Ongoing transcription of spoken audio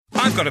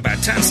I've got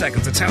about 10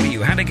 seconds to tell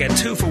you how to get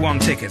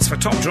 2-for-1 tickets for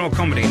Top Draw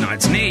comedy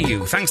nights near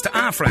you, thanks to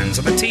our friends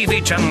at the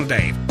TV channel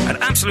Dave at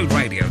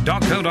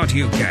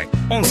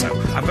absoluteradio.co.uk. Also,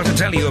 I've got to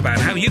tell you about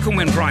how you can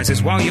win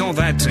prizes while you're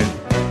there too.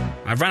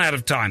 I've run out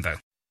of time, though.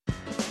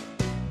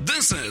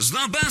 This is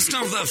the best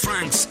of the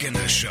Frank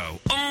Skinner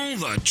Show. All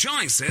the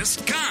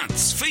choicest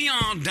cuts for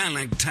your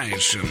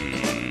delectation.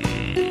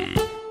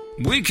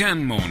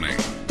 Weekend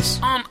mornings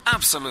on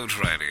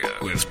Absolute Radio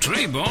with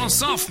Trebor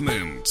Soft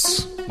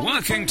Mints,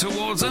 working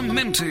towards a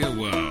mintier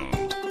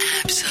world.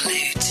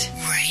 Absolute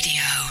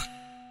Radio.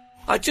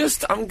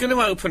 I'm going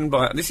to open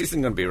by... This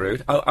isn't going to be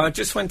rude. I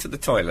just went to the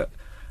toilet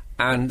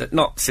and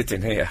not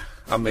sitting here.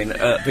 I mean,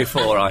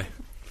 before I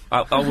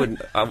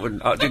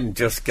didn't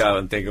just go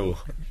and think, oh,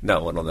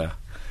 no one on there.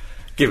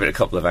 Give it a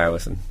couple of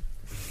hours and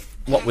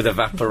what with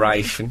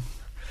evaporation.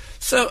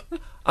 So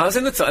I was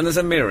in the toilet, and there's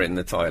a mirror in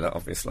the toilet,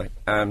 obviously.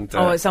 And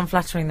it's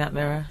unflattering, that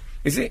mirror.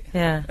 Is it?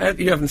 Yeah.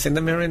 You haven't seen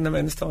the mirror in the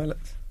men's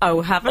toilets?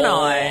 Oh, haven't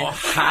I?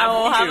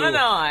 Haven't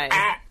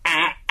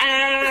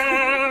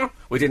I?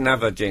 We didn't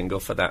have a jingle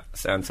for that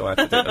sound, so I had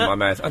to do it in my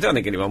mouth. I don't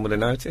think anyone would have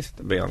noticed,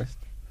 to be honest.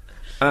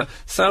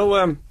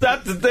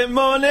 Saturday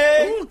morning!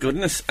 Oh,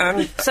 goodness.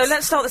 So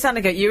let's start the sound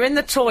again. You're in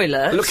the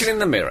toilet. Looking in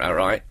the mirror,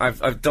 right?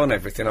 I've done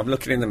everything. I'm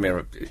looking in the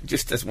mirror,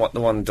 just as what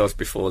the one does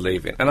before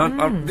leaving.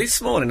 And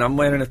this morning I'm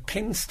wearing a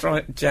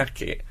pinstripe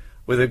jacket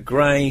with a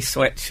grey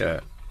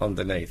sweatshirt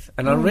underneath.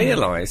 And I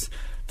realise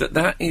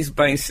that is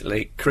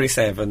basically Chris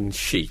Evans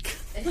chic.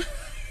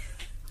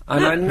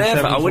 And I'd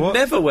never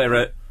wear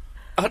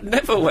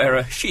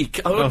a chic.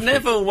 I would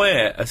never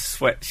wear a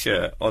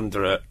sweatshirt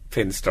under a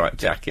pinstripe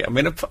jacket. I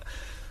mean,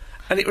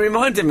 and it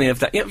reminded me of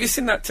that. Have you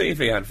seen that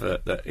TV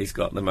advert that he's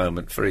got at the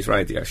moment for his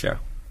radio show?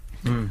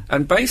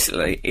 And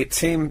basically, it's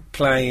him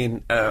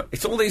playing...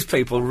 it's all these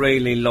people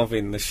really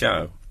loving the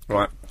show,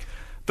 right?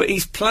 But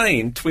he's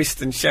playing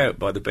Twist and Shout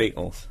by the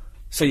Beatles.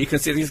 So you can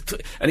see... he's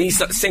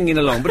singing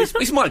along, but his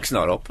mic's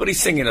not up, but he's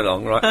singing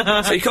along,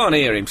 right? So you can't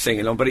hear him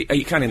singing along, but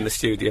you can in the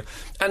studio.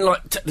 And,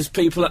 there's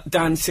people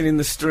dancing in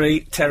the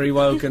street. Terry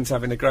Wogan's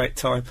having a great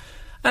time.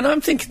 And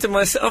I'm thinking to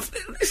myself,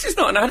 this is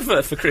not an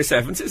advert for Chris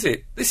Evans, is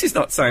it? This is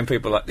not saying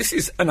people like... This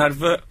is an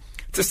advert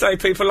to say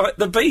people like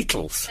the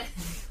Beatles.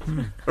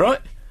 Right?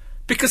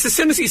 Because as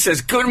soon as he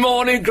says, "Good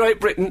morning, Great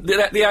Britain,"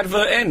 the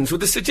advert ends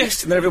with the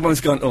suggestion that everyone's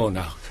gone, "Oh,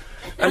 no."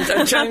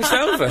 And changed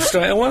over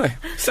straight away.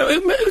 So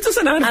who does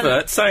an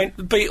advert saying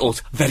the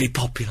Beatles, very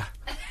popular?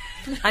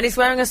 And he's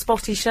wearing a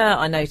spotty shirt,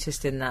 I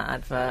noticed in that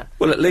advert.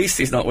 Well, at least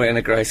he's not wearing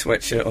a grey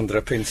sweatshirt under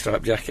a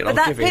pinstripe jacket. But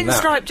that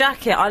pinstripe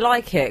jacket, I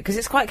like it, because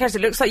it's quite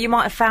casual. It looks like you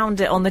might have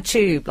found it on the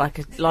tube,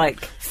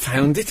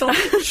 Found it on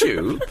the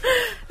tube?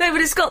 No,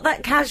 but it's got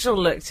that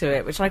casual look to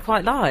it, which I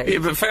quite like. Yeah,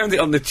 but found it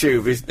on the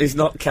tube is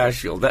not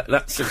casual.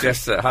 That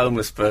suggests that a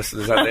homeless person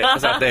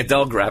has had their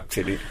dog wrapped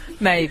in it.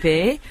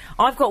 Maybe.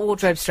 I've got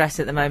wardrobe stress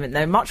at the moment,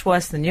 though, much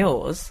worse than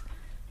yours.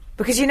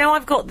 Because,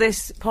 I've got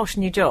this posh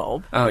new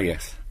job. Oh,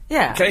 yes.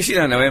 Yeah. In case you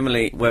don't know,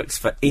 Emily works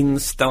for In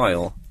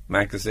Style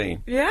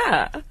magazine.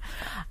 Yeah.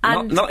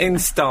 And not In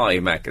Style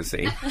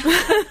magazine,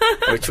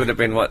 which would have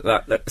been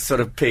that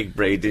sort of pig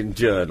breeding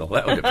journal.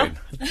 That would have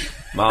been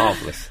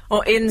marvellous.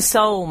 Or In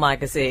Soul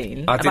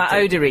magazine, about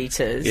odour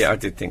eaters. Yeah, I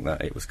did think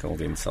that it was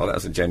called In Soul. That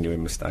was a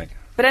genuine mistake.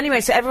 But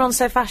anyway, so everyone's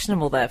so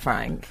fashionable there,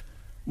 Frank.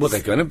 Well,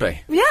 they're going to be.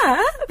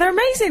 Yeah, they're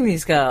amazing,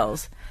 these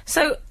girls.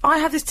 So I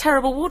have this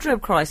terrible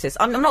wardrobe crisis.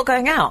 I'm not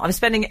going out. I'm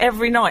spending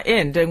every night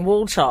doing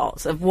wall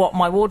charts of what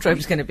my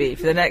wardrobe's going to be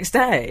for the next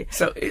day.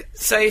 So,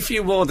 say if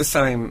you wore the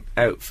same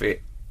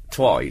outfit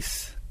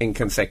twice in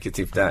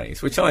consecutive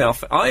days, which I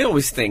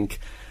always think,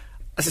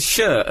 as a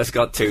shirt has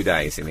got 2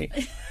 days in it,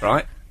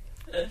 right?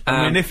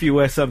 I mean, if you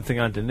wear something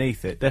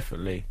underneath it,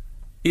 definitely.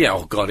 Yeah,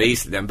 oh God,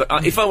 easily then.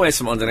 But if I wear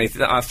something underneath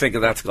it, I figure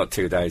that's got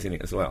 2 days in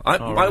it as well.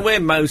 I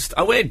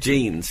wear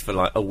jeans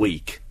for a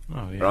week,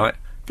 right?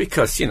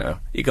 Because, you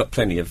got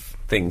plenty of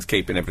things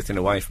keeping everything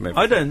away from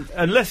everything.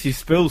 Unless you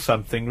spill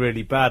something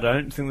really bad, I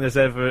don't think there's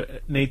ever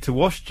need to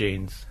wash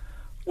jeans.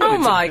 Oh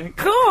my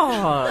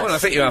God! Well, I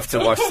think you have to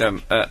wash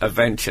them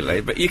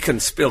eventually, but you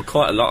can spill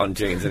quite a lot on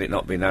jeans and it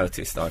not be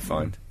noticed, I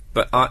find.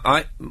 But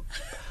I'm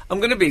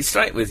going to be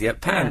straight with you.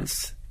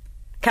 Pants.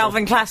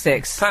 Calvin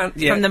Classics from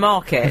the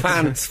market.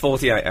 Pants,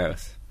 48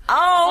 hours.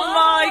 Oh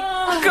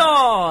my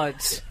God!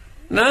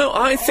 No,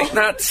 I think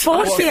that's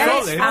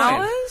 48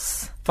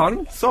 hours.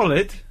 Pardon?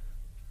 Solid.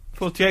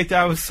 48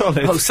 hours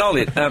solid. Oh,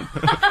 solid. No,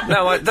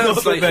 I don't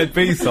Not sleep. that they'd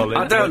be solid.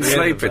 I don't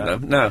sleep in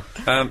them. No,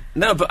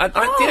 no. But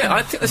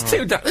I think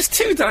there's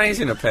 2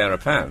 days in a pair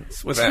of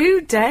pants.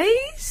 2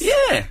 days?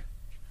 Yeah.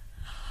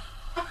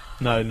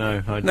 No, I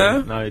don't.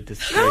 No? No, I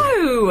disagree.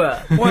 No!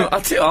 Well,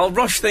 I'll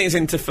rush these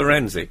into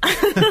forensic.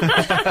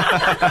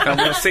 And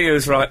we'll see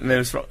who's right and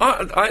who's wrong.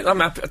 I'm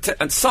happy.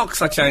 And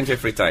socks I change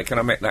every day. Can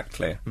I make that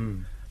clear?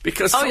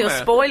 Because Oh, you're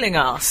spoiling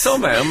us.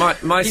 somehow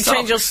my You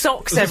change your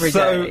socks every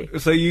day.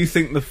 So you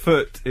think the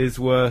foot is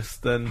worse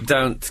than...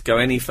 Don't go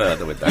any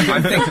further with that.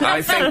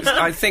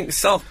 I think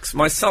socks.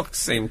 My socks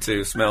seem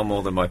to smell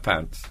more than my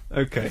pants.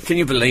 Okay. Can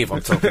you believe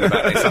I'm talking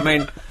about this? I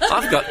mean,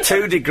 I've got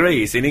 2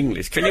 degrees in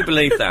English. Can you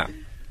believe that?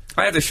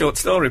 I had a short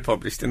story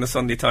published in the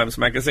Sunday Times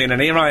magazine, and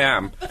here I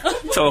am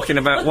talking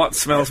about what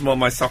smells more,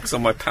 my socks or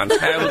my pants.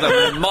 How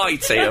the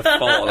mighty have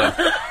fallen.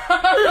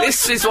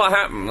 This is what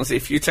happens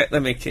if you take the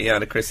mickey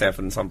out of Chris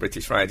Evans on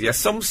British radio.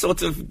 Some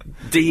sort of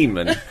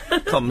demon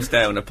comes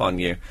down upon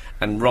you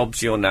and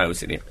robs your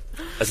nose in it.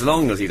 As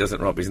long as he doesn't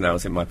rob his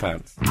nose in my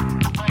pants. This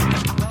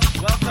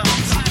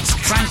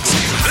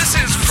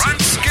is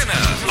Frank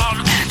Skinner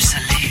on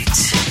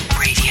Absolute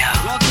Radio.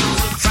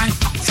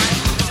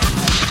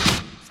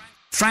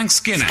 Frank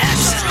Skinner.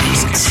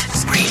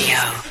 Absolute Radio.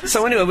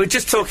 So anyway, we're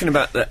just talking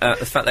about the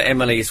fact that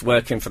Emily is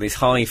working for this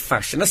high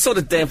fashion, a sort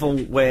of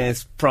Devil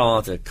Wears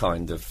Prada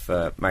kind of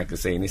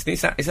magazine. Is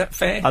that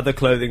fair? Other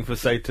clothing for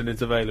Satan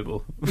is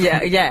available.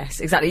 Yeah, yes,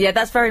 exactly. Yeah,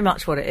 that's very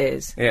much what it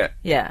is. Yeah.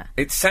 Yeah.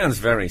 It sounds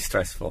very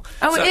stressful.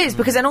 Oh, So- it is,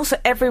 because then also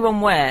everyone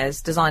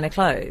wears designer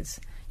clothes.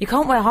 You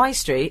can't wear high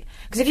street,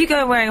 because if you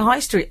go wearing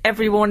high street,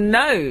 everyone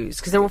knows,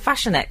 because they're all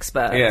fashion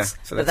experts. Yeah,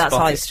 so but they that's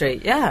spot high it.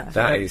 street, yeah.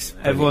 That is...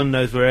 Everyone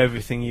knows where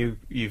everything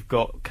you've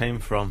got came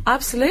from.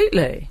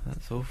 Absolutely.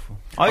 That's awful.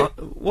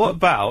 What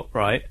about,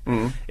 right,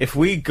 if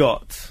we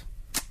got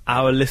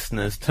our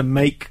listeners to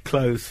make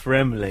clothes for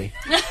Emily?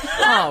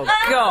 Oh,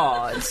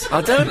 God.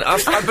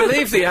 I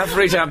believe the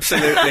average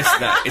absolute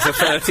listener is a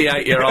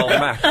 38-year-old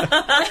man.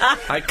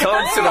 I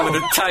can't sit there with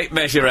a tape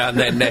measure around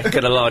their neck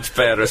and a large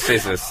pair of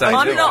scissors. So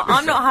I'm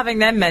not having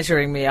them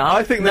measuring me up.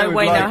 I think they no would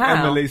way, like no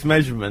how. Emily's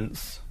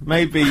measurements.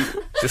 Maybe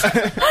Gareth,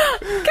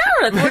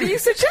 what are you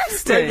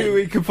suggesting? maybe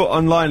we could put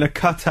online a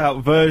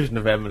cut-out version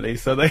of Emily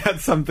so they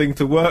had something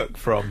to work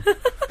from.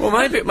 Well,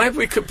 maybe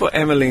we could put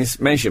Emily's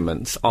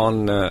measurements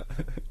on the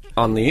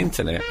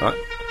internet, right?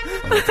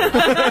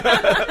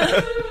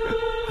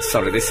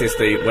 Sorry, this is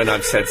when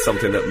I've said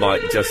something that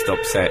might just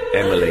upset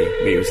Emily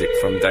music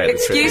from Daily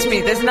Excuse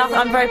me, there's nothing.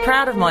 I'm very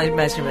proud of my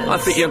measurements. I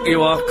think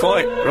you are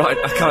quite right.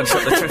 I can't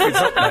shut the Triffids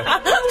up now.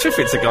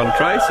 Triffids have gone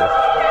crazy.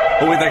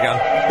 Oh, here they go.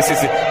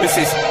 This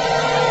is.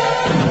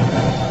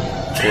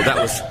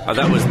 Oh,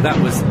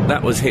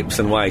 that was hips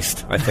and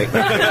waist, I think.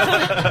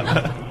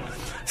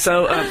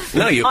 So,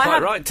 no, you're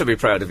quite right to be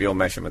proud of your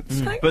measurements.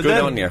 But Good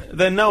then, on you.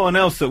 then no one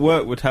else at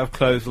work would have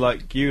clothes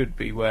like you would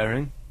be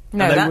wearing.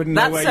 No, and they wouldn't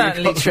know that's where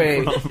you certainly got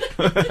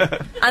them true.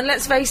 from. And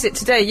let's face it,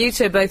 today you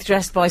two are both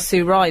dressed by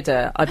Sue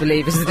Ryder, I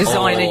believe, is the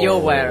designer you're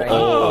wearing.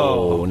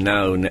 Oh,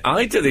 no.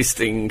 I do this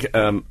thing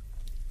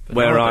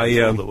where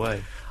all the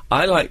way.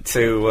 I like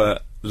to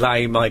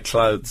lay my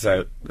clothes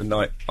out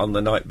on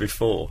the night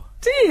before.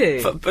 Do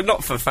you? But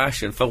not for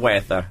fashion, for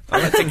weather. I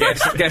like to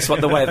guess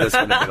what the weather's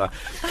going to be like.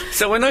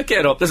 So when I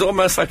get up, there's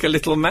almost like a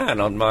little man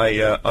on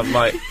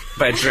my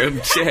bedroom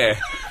chair.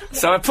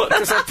 So I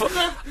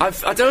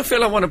don't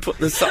feel I want to put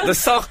the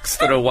socks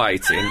that are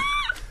waiting.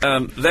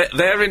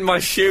 They're in my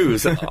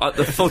shoes at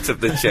the foot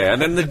of the chair,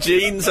 and then the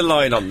jeans are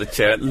lying on the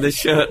chair, and the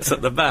shirt's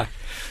at the back.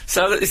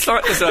 So it's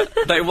like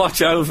they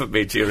watch over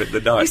me during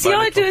the night. You see,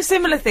 I do a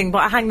similar thing, but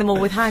I hang them all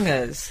with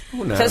hangers.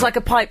 Oh, no. So it's like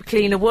a pipe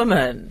cleaner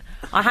woman.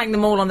 I hang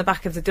them all on the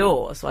back of the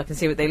door so I can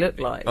see what they look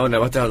like. Oh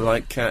no, I don't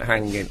like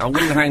hanging. I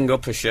wouldn't hang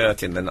up a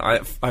shirt in the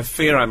night. I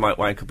fear I might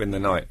wake up in the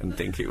night and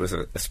think it was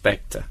a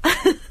spectre.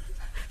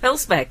 Phil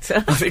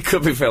Spector. It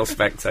could be Phil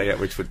Spector, yeah,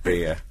 which would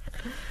be...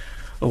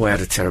 Oh, I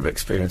had a terrible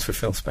experience with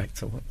Phil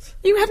Spector once.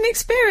 You had an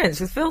experience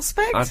with Phil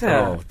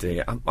Spector? Oh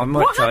dear, I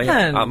might What tell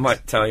happened? you. I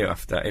might tell you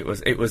after. It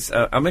was.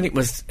 I mean, it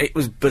was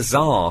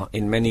bizarre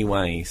in many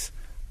ways,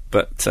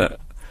 but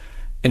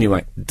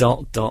anyway. ...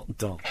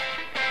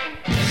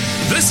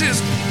 This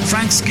is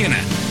Frank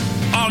Skinner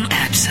on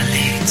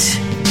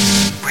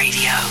Absolute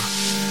Radio.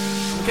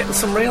 I'm getting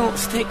some real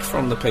stick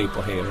from the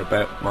people here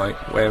about my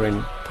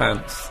wearing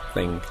pants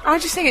thing. I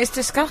just think it's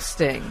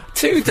disgusting.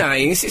 2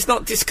 days, it's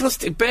not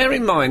disgusting. Bear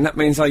in mind, that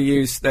means I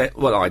use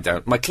well, I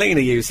don't. My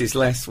cleaner uses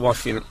less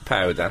washing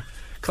powder.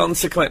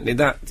 Consequently,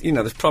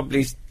 there's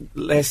probably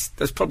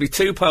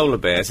 2 polar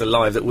bears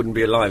alive that wouldn't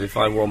be alive if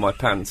I wore my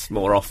pants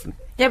more often.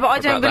 Yeah, but I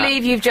don't About that.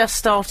 believe you've just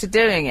started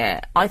doing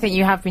it. I think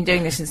you have been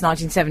doing this since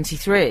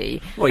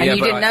 1973, Well, and yeah, you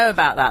but didn't know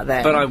about that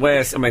then.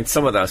 But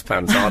some of those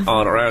pants aren't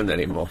around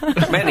anymore.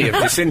 Many have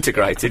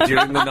disintegrated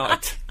during the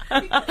night.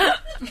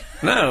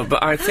 No,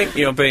 but I think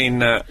you're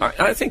being...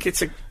 I think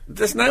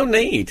there's no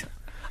need.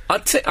 I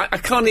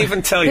can't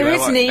even tell you There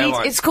how is need.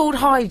 how It's called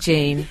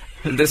hygiene.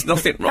 There's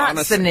nothing wrong.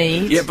 That's the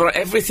need. Yeah, but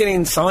everything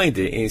inside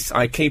it is...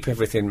 I keep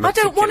everything I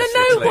don't want to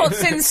meticulously know clean.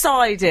 what's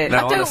inside it. No,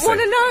 I don't honestly, want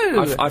to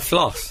know. I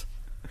floss.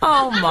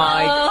 Oh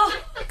my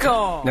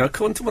God. Now,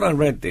 according to what I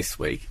read this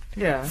week,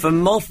 Yeah. for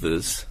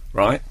mothers,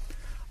 right,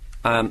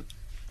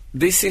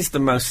 this is the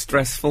most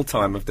stressful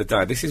time of the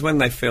day. This is when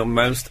they feel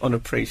most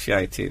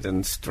unappreciated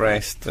and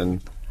stressed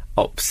and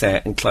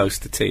upset and close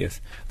to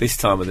tears, this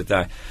time of the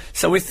day.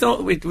 So we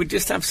thought we'd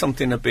just have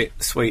something a bit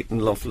sweet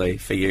and lovely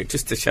for you,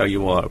 just to show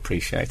you are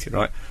appreciated,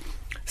 right?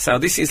 So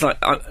this is like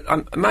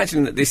I'm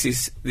imagining that this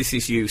is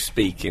you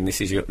speaking. This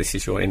is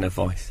your inner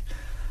voice.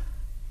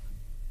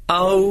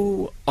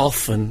 Oh,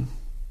 often,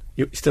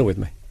 you still with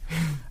me?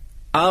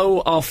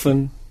 Oh,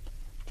 often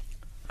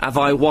have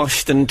I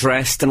washed and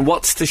dressed, and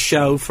what's to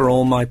show for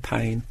all my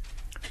pain?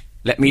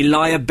 Let me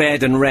lie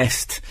abed and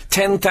rest.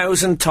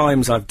 10,000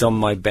 times I've done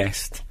my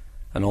best,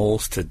 and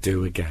all's to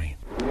do again.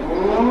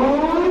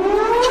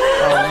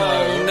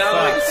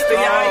 It's the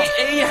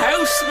A.E.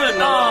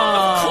 Houseman.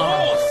 Of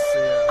course.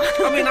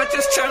 I mean, I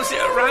just chose it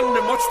at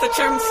random. What's the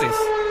chances?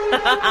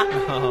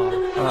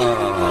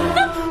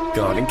 Oh,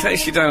 God. In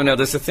case you don't know,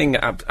 there's a thing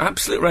at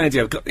Absolute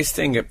Radio. Got this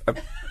thing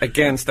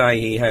against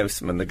A.E.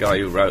 Houseman, the guy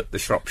who wrote The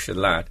Shropshire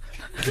Lad.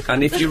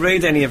 And if you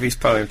read any of his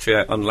poetry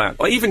on Lad,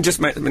 or even just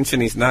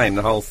mention his name,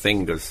 the whole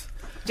thing goes...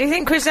 Do you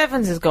think Chris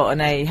Evans has got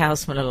an A.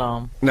 Houseman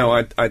alarm? No,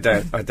 I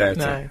doubt No.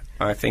 it.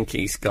 I think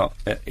he's got...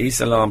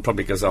 his alarm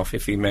probably goes off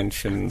if he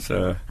mentions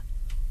a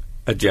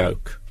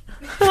joke.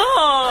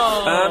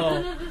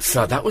 Oh!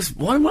 So that was...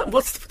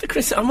 what's the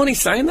Chris... I'm only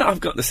saying that I've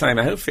got the same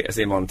outfit as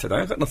him on today.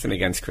 I've got nothing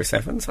against Chris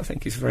Evans. I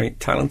think he's a very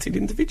talented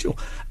individual.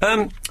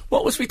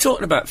 What was we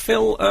talking about?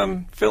 Phil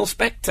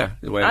Spector.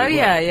 Oh,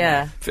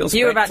 yeah. Phil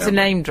You were about Spector. to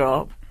name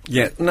drop.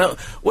 Yeah, no.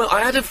 Well,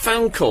 I had a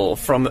phone call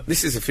from,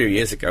 this is a few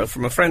years ago,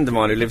 from a friend of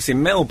mine who lives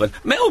in Melbourne.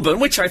 Melbourne,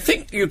 which I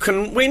think you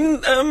can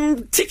win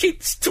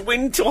tickets to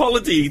win to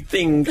holiday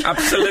thing,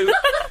 absolute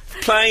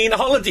plain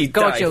holiday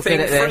God, day you're thing,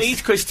 good at free this.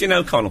 to Christian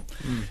O'Connell.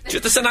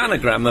 Just an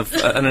anagram of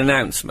an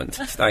announcement,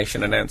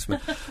 station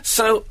announcement.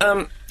 So,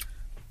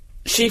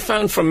 she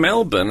phoned from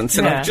Melbourne and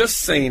said, Yeah. I've just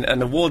seen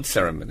an award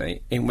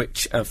ceremony in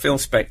which Phil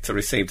Spector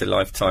received a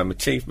Lifetime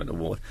Achievement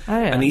Award. Oh,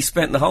 yeah. And he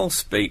spent the whole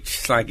speech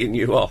slagging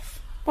you off.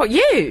 What,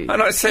 you?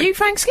 And I said- You,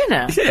 Frank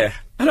Skinner? Yeah.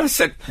 And I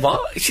said,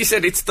 what? She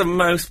said, it's the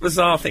most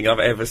bizarre thing I've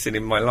ever seen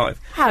in my life.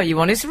 How are you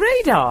on his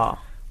radar?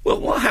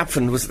 Well, what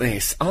happened was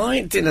this.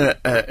 I did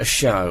a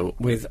show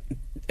with...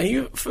 Are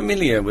you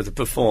familiar with a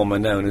performer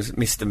known as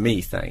Mr.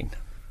 Methane?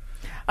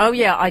 Oh,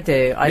 yeah, I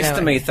do. I know Mr.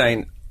 it.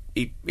 Methane,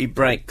 he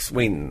breaks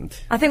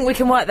wind. I think we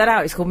can work that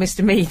out. It's called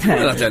Mr. Methane.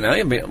 Well, I don't know.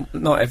 I mean,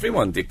 not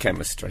everyone did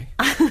chemistry.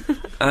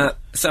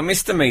 So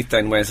Mr.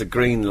 Methane wears a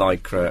green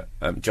lycra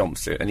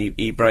jumpsuit, and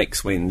he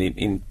breaks wind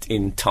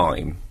in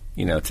time,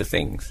 you know, to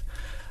things.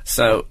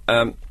 So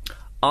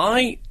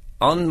I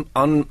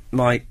on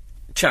my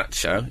chat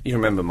show. You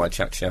remember my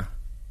chat show?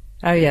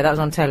 Oh, yeah, that was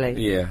on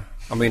telly. Yeah.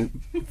 I mean,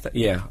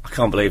 yeah. I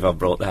can't believe I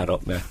brought that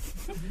up now.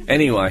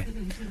 Anyway,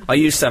 I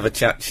used to have a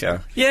chat show.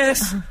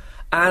 Yes.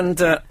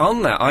 And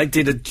on that, I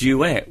did a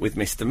duet with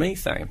Mr.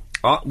 Methane.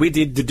 We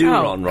did the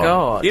Do-Ron Ron.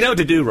 God. You know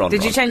the Do-Ron Did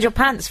Ron? you change your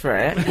pants for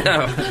it?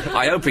 No,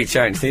 I hope he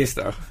changed his,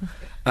 though.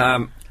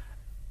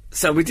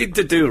 So we did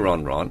the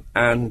Do-Ron Ron,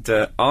 and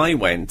I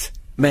went,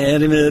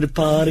 man, I'm at a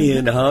party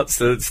and the heart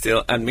stood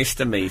still, and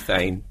Mr.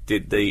 Methane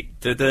did the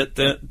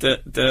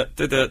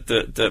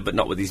but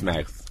not with his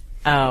mouth.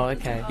 Oh,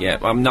 okay. Yeah,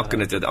 I'm not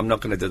going to do that. I'm not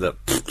going to do that.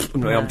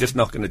 I'm just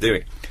not going to do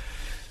it.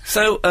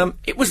 So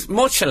it was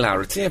much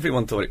hilarity.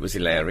 Everyone thought it was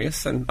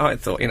hilarious, and I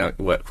thought, it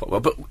worked quite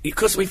well. But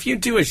because if you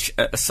do a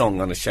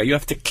song on a show, you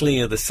have to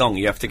clear the song.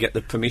 You have to get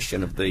the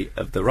permission of the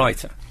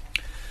writer.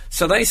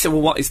 So they said,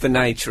 well, what is the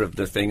nature of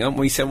the thing? And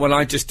we said, well,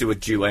 I just do a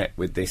duet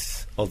with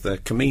this other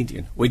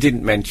comedian. We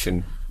didn't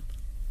mention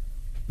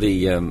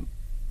the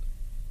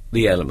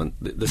element,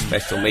 the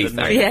special methane.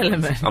 The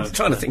element. I'm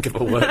trying to think of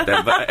a word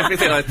there, but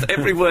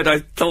every word I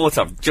thought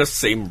of just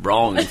seemed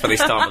wrong for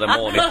this time of the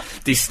morning.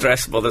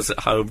 Distressed mothers at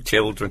home,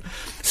 children.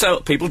 So,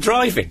 people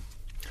driving.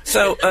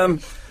 So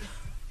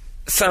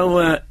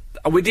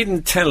we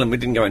didn't tell them, we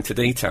didn't go into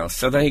details,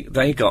 so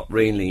they got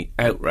really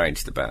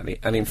outraged about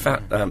it. And in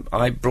fact,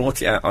 I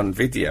brought it out on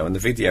video, and the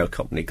video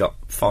company got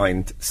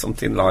fined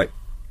something like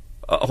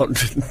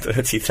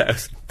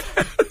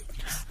 £130,000.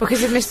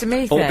 Because of Mr.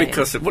 Methane? Or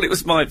because of... Well, it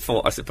was my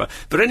fault, I suppose.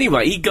 But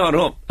anyway, he got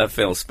up at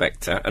Phil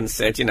Spector and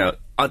said,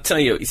 I'll tell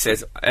you, he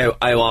says, how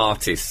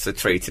artists are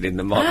treated in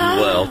the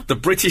modern world. The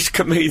British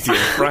comedian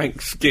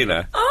Frank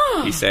Skinner,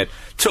 he said,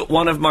 took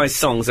one of my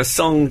songs, a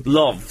song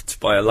loved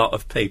by a lot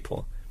of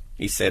people,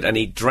 he said, and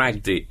he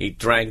dragged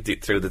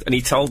it through the... And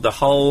he told the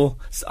whole...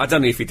 I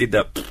don't know if he did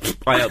that.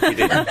 I hope he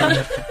didn't.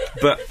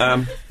 But,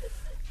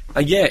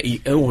 yeah, he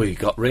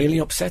got really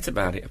upset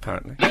about it,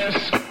 apparently.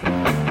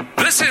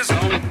 This is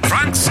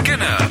Frank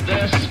Skinner.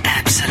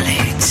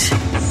 Absolute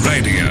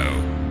Radio.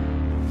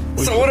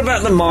 So what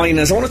about the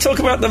miners? I want to talk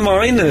about the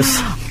miners.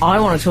 I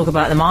want to talk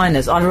about the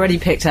miners. I've already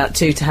picked out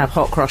 2 to have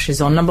hot crushes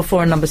on. Number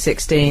 4 and number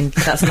 16.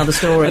 That's another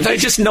story. Are they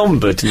just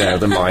numbered now,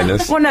 the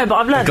miners? Well, no, but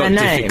I've learnt their They've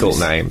got names. difficult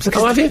names.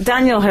 Because Have you?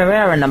 Daniel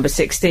Herrera, number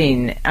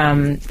 16,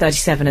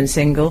 37 and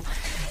single.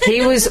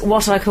 He was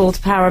what I called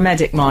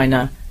paramedic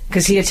miner,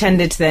 because he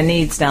attended to their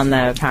needs down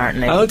there,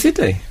 apparently. Oh, did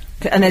he?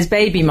 And there's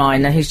baby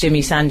miner, who's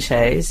Jimmy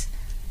Sanchez.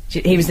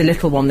 He was the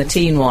little one, the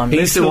teen one.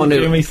 He's the one who...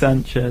 Jimmy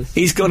Sanchez.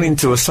 He's gone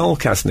into a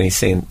sulk, hasn't he,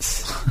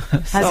 since?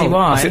 Has he?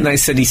 Why? I think they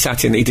said he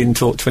didn't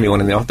talk to anyone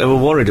in the office. They were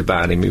worried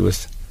about him. He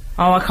was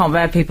Oh, I can't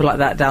bear people like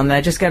that down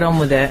there. Just get on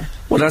with it.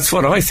 Well, that's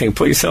what I think.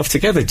 Put yourself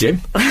together,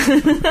 Jim.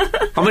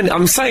 I mean,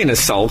 I'm saying a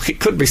sulk. It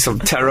could be some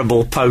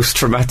terrible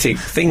post-traumatic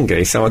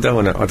thingy. So I don't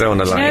want to. You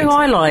know who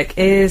I like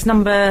is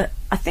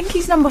I think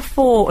he's number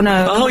 4.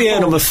 No. Oh yeah,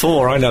 number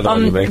 4. I know that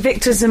one you mean.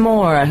 Victor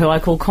Zamora, who I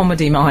call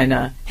Comedy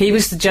Miner. He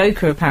was the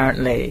Joker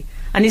apparently,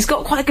 and he's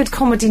got quite a good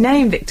comedy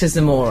name, Victor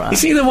Zamora.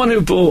 Is he the one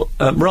who brought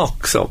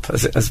rocks up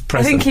as presents?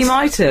 I think he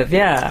might have.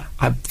 Yeah.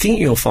 I think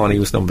you'll find he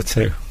was number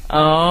 2.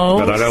 Oh,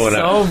 but I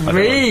don't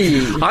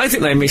sorry. I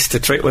think they missed a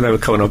trick when they were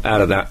coming up out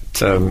of that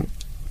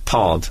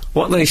pod.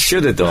 What they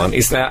should have done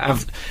is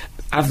have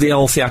the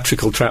old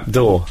theatrical trap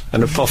door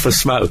and a puff of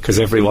smoke as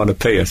everyone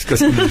appears. Because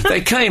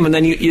they came and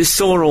then you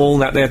saw all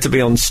that they had to be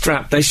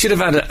unstrapped. They should have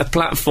had a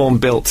platform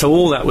built so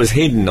all that was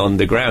hidden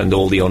underground,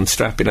 all the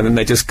unstrapping, and then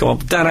they just go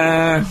up,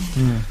 da-da!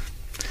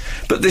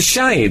 But the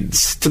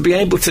shades, to be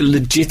able to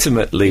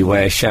legitimately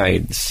wear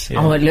shades...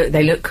 Yeah. Oh,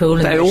 they look cool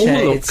in they the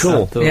shades. They all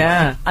look cool.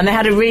 Yeah, and they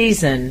had a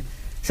reason.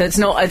 So it's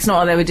not like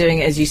they were doing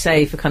it, as you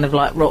say, for kind of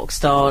like rock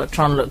star,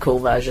 trying to look cool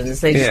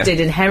versions. They just did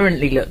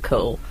inherently look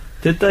cool.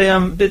 Did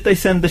they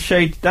send the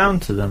shades down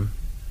to them?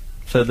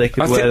 So they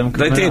could wear them?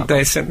 They did,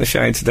 they sent the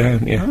shades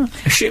down, yeah. Oh.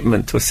 A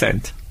shipment was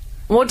sent.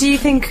 What do you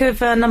think of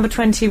number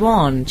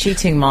 21,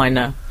 Cheating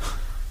Miner?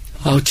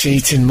 Oh,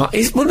 Cheating Miner.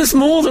 Well, there's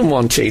more than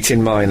one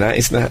Cheating Miner,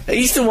 isn't there?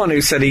 He's the one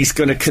who said he's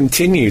going to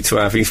continue to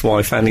have his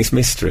wife and his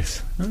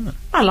mistress. Oh.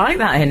 I like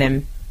that in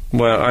him.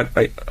 Well,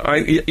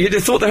 you'd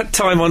have thought that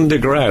time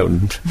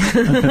underground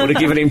would have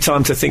given him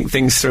time to think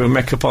things through and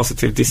make a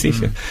positive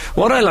decision.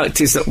 What I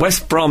liked is that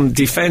West Brom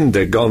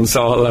defender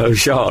Gonzalo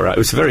Jara,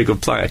 who's a very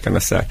good player, can I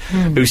say,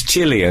 who's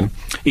Chilean,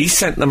 he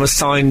sent them a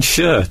signed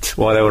shirt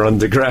while they were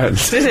underground.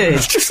 Did he?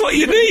 It's just what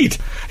you need.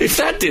 If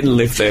that didn't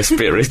lift their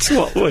spirits,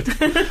 what would?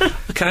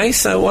 Okay,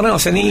 so what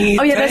else? Any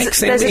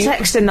there's a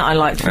text in that I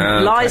liked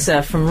from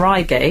Liza from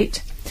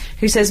Reigate,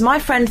 who says, my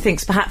friend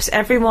thinks perhaps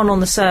everyone on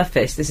the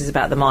surface, this is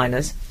about the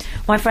miners,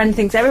 my friend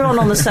thinks everyone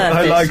on the surface...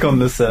 I like on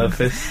the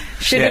surface.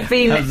 Should have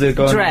been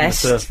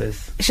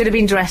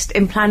dressed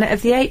in Planet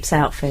of the Apes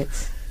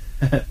outfits.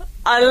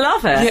 I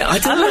love it. Yeah, I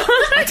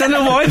don't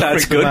know why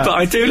that's good, but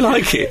I do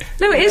like it.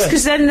 No, it is,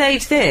 because then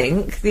they'd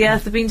think the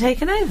Earth had been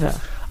taken over.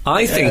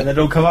 I think... and they'd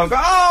all come up and go,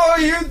 oh,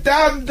 you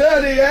damn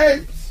dirty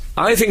apes!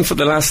 I think for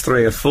the last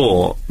 3 or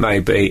 4,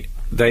 maybe...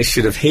 they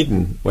should have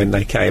hidden when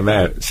they came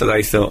out. So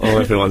they thought, oh,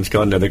 everyone's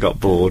gone now, they got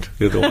bored.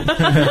 The other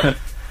one.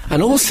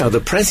 And also the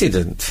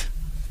president,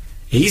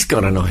 he's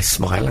got a nice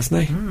smile,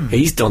 hasn't he?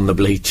 He's done the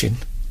bleaching.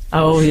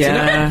 Oh,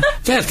 yeah.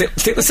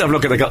 Think myself,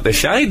 look, they got the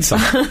shades on.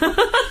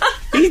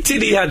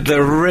 He had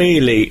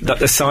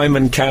the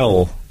Simon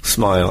Cowell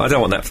smile. I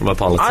don't want that from a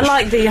politician. I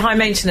like the high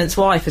maintenance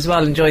wife as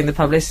well, enjoying the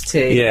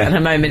publicity and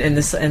her moment in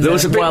the there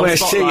was a bit where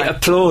spotlight. she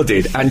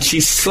applauded and she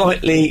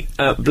slightly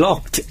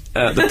blocked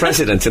the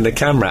president in the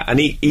camera, and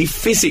he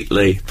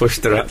physically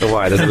pushed her out the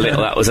way.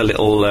 That was a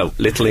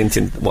little hint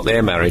in what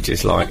their marriage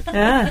is like.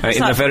 Yeah,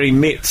 in the very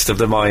midst of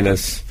the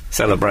miners'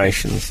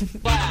 celebrations.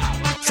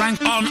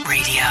 Frank on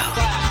radio.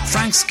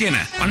 Frank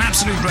Skinner on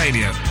Absolute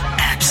Radio.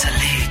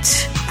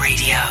 Absolute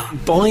Radio.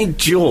 By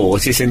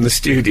George is in the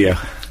studio.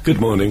 Good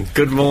morning.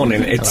 Good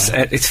morning.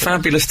 It's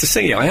fabulous to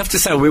see you. I have to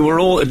say, we were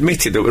all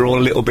admitted that we were all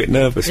a little bit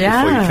nervous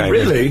before you came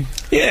Really? in.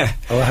 Yeah.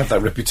 Oh, I have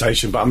that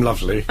reputation, but I'm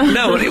lovely.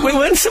 No, it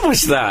weren't so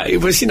much that.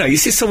 It was, you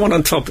see someone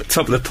on top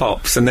of the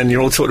pops, and then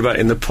you're all talking about it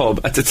in the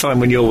pub at the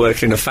time when you're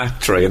working in a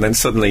factory, and then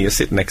suddenly you're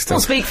sitting next to...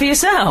 Well, speak for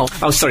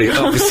yourself. Oh, sorry,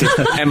 obviously,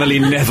 Emily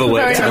never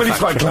worked in a Emily's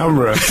quite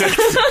glamorous.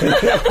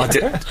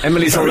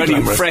 Emily's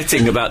already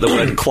fretting about the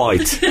word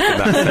quite.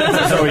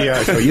 Oh,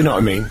 yeah, so you know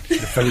what I mean. You're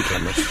very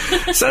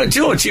glamorous. So,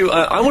 George,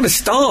 I want to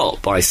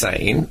start by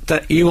saying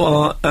that you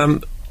are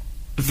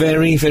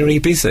very, very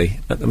busy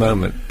at the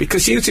moment,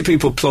 because usually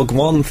people plug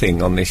one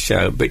thing on this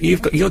show, but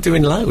you're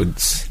doing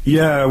loads.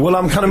 Yeah, well,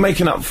 I'm kind of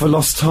making up for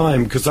lost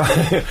time, because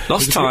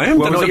Lost time?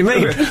 Don't know what you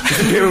mean. There's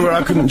a period where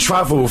I couldn't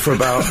travel for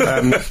about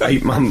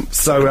 8 months,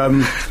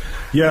 so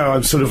yeah,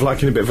 I'm sort of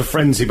like in a bit of a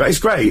frenzy, but it's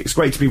great. It's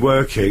great to be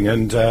working,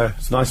 and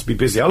it's nice to be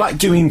busy. I like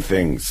doing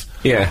things.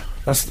 Yeah,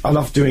 I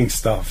love doing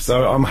stuff,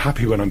 so I'm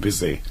happy when I'm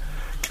busy.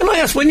 Can I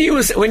ask, when you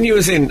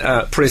was in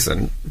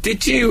prison,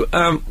 did you?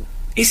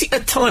 Is it a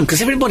time?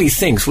 Because everybody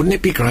thinks, wouldn't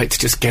it be great to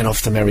just get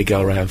off the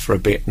merry-go-round for a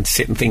bit and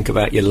sit and think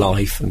about your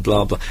life and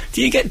blah blah?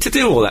 Do you get to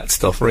do all that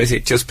stuff, or is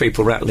it just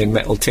people rattling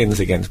metal tins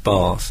against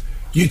bars?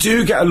 You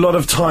do get a lot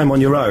of time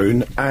on your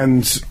own,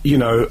 and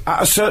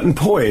at a certain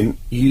point,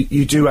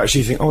 you do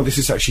actually think, oh, this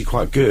is actually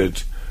quite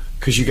good,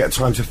 because you get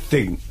time to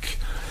think.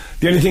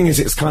 The only thing is,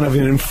 it's kind of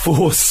an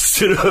enforced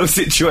sort of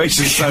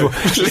situation, so...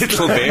 a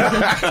little bit.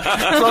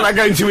 It's like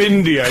going to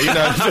India,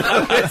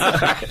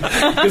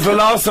 Because the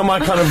last time I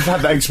kind of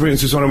had that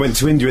experience was when I went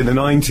to India in the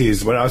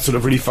 90s, when I sort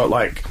of really felt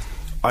like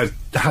I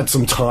had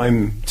some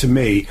time to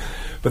me.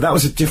 But that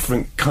was a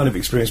different kind of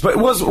experience. But it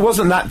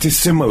wasn't that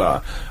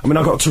dissimilar. I mean,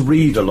 I got to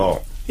read a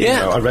lot.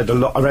 Yeah. I read a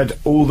lot. I read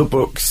all the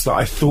books that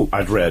I thought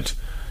I'd read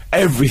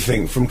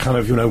everything from kind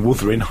of,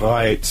 Wuthering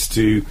Heights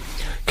to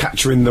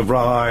Catcher in the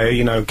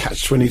Rye,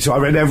 Catch-22. I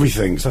read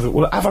everything. So I thought,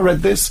 well, have I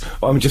read this?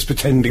 Or I'm just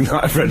pretending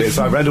that I've read it.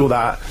 So I read all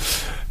that.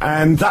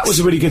 And that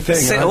was a really good thing.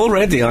 See,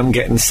 already I'm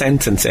getting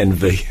sentence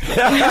envy.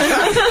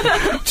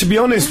 To be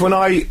honest, when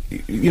I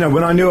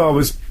knew I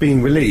was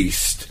being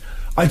released,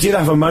 I did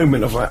have a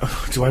moment of like,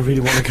 oh, do I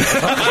really want to go?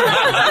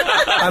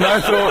 And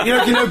I thought,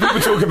 people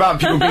talk about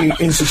people being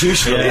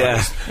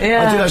institutionalised.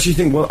 Yeah. I did actually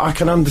think, well, I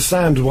can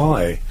understand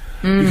why.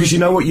 Because you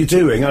know what you're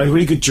doing. I had a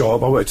really good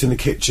job. I worked in the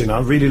kitchen.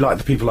 I really liked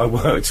the people I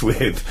worked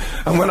with.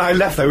 And when I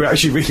left, they were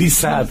actually really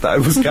sad that I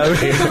was going.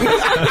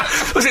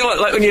 Was it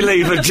like when you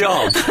leave a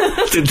job?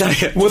 Did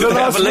they? Well, did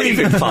they have a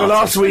leaving party? The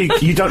last week,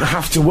 you don't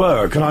have to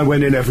work, and I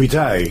went in every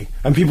day.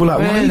 And people were like,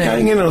 why are you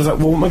going in? And I was like,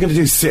 well, what am I going to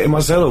do? Sit in my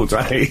cell all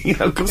day?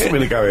 Of course I'm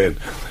going to go in.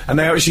 And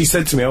they actually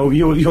said to me, oh,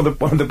 you're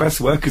one of the best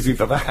workers we've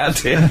ever had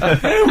here.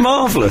 How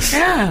marvellous.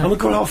 Yeah. I'm a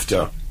good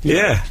after.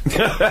 Yeah.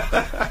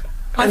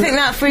 I think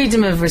that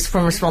freedom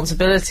from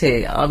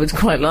responsibility, I would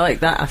quite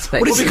like that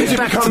aspect. Well, because it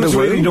becomes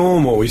really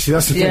normal. You see,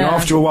 that's the thing. Yeah.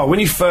 After a while, when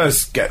you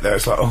first get there,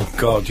 it's like, oh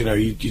God,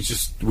 you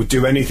just would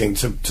do anything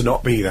to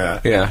not be there.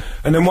 Yeah.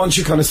 And then once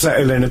you kind of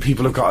settle in, and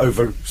people have got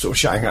over sort of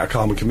shouting out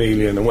Carmen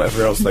Chameleon and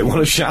whatever else they want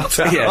to shout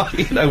out.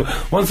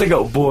 Yeah. Once they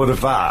got bored of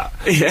that,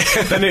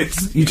 then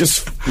you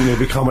just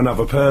become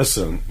another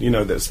person.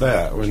 That's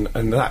there, and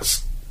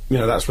that's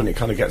when it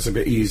kind of gets a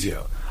bit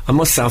easier. I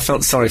must say, I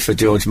felt sorry for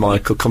George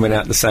Michael coming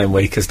out the same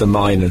week as the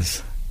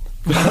Miners.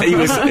 he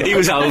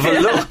was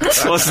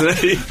overlooked, wasn't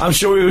he? I'm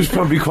sure he was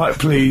probably quite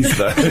pleased,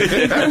 though.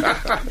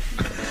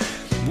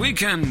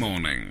 Weekend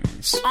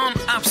mornings on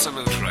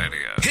Absolute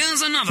Radio.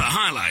 Here's another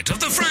highlight of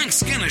the Frank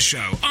Skinner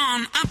Show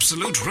on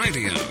Absolute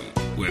Radio.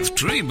 With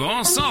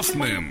Trebor Soft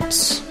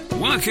Moons,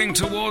 working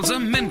towards a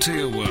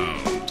mintier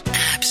world.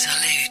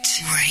 Absolute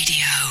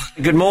Radio.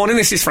 Good morning,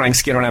 this is Frank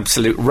Skinner on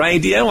Absolute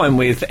Radio. I'm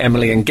with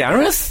Emily and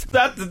Gareth.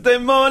 Saturday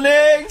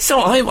morning! So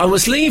I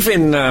was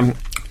leaving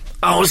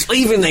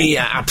the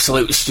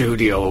Absolute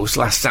Studios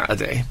last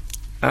Saturday,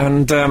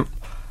 and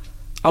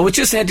I was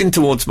just heading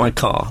towards my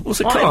car. It was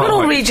a car.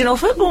 Little regional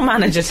football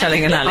manager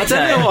telling an anecdote.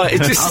 I don't know why, it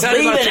just I'm sounded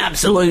leaving like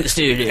Absolute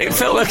Studio. It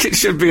felt like it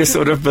should be a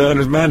sort of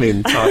Bernard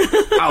Manning type.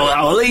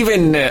 I'll leave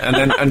in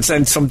and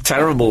then some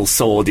terrible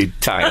sordid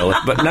tale,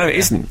 but no, it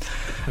isn't.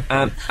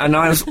 And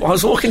I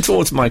was walking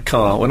towards my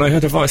car when I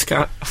heard a voice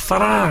go,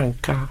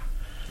 Franca.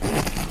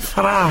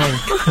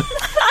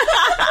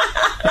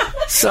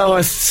 So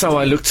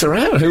I looked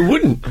around. Who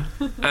wouldn't?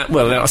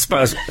 Well, I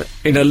suppose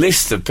in a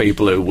list of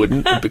people who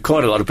wouldn't, there'd be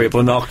quite a lot of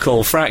people not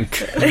called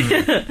Frank.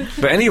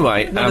 But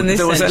anyway,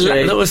 there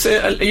was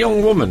a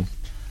young woman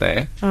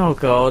there. Oh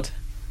God.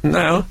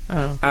 No.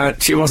 Oh.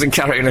 She wasn't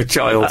carrying a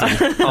child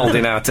and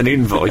holding out an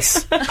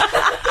invoice.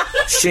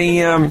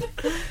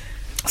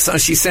 So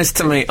she says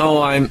to me,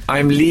 "Oh, I'm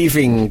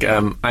leaving.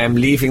 I am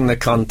leaving the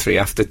country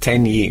after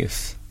 10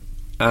 years."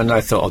 And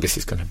I thought, this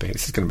is going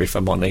to be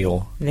for money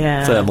or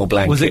thermal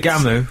blankets. Was it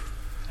Gamu?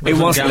 It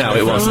wasn't. No,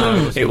 it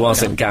wasn't. It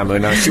wasn't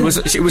Gamu. No,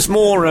 she was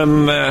more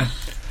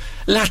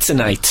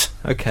Latinate.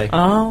 Okay.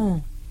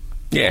 Oh.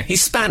 Yeah,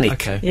 Hispanic.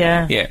 Okay.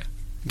 Yeah. Yeah.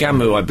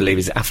 Gamu, I believe,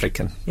 is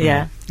African.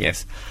 Yeah.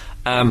 Yes.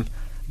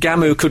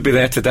 Gamu could be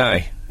there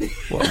today,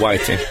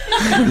 waiting.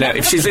 Now,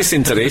 if she's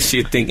listening to this,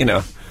 she'd think,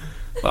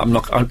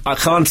 I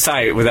can't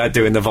say it without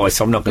doing the voice,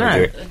 so I'm not going to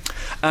do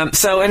it.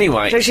 So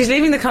anyway... So she's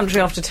leaving the country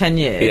after 10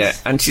 years? Yeah,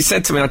 and she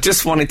said to me, I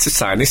just wanted to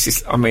say, and this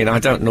is... I mean, I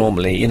don't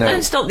normally,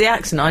 Don't stop the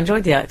accent, I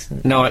enjoyed the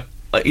accent. No,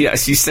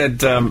 she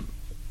said,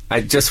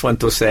 I just want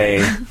to say,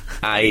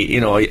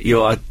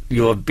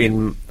 you have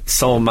been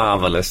so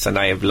marvellous, and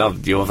I have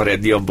loved you. I've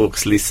read your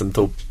books, listened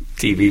to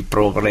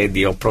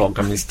radio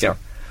programs. I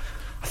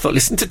thought,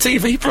 listen to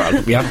TV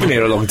program. We have been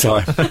here a long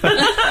time.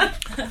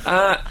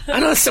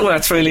 And I said, well,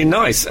 that's really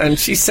nice. And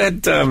she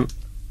said, can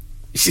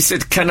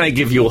I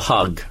give you a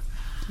hug?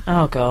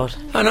 Oh, God.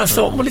 And I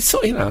thought, well, it's,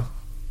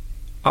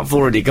 I've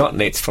already gotten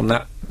it from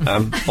that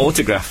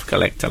autograph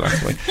collector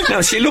last week.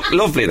 No, she looked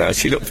lovely, though.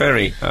 She looked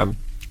very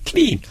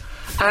clean.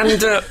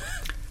 And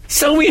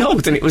so we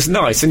hugged, and it was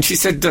nice. And she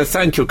said,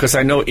 thank you, because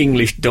I know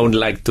English don't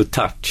like to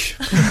touch.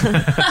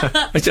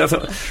 Which I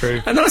thought...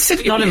 True. And I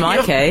said... Not in my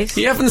case.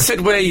 You haven't said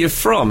where you're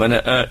from.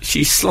 And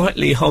she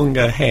slightly hung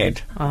her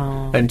head.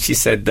 Oh. And she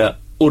said,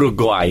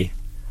 Uruguay.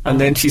 And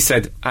then she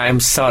said, I'm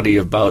sorry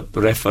about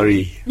the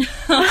referee. It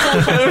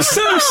was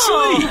so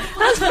sweet.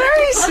 That's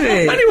very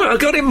sweet. Anyway, I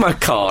got in my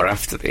car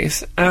after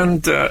this,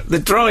 and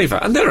the driver,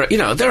 and they're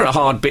a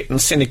hard-bitten,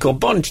 cynical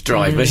bunch,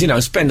 drivers,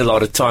 spend a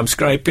lot of time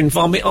scraping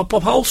vomit up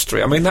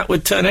upholstery. I mean, that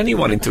would turn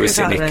anyone into a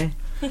cynic.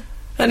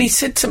 And he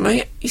said to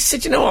me,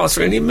 I was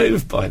really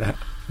moved by that,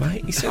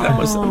 mate. He said,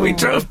 we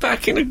drove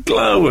back in a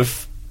glow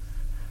of...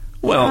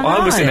 Well,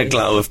 I was in a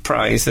glow of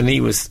praise, and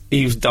he was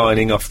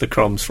dining off the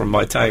crumbs from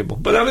my table.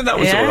 But I mean, that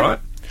was all right.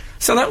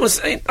 So that was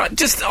I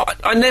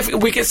never.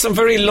 We get some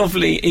very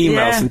lovely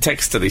emails and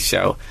texts to this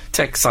show.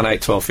 Texts on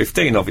 8, 12,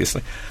 15,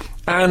 obviously,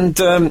 and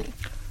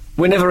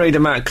we never read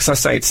them out because I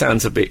say it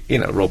sounds a bit,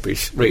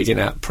 rubbish, reading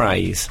out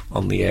praise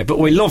on the air. But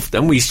we love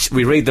them. We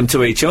read them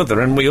to each other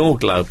and we all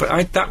glow.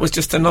 But that was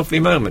just a lovely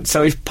moment.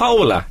 So if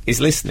Paula is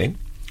listening,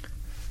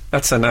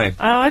 that's her name.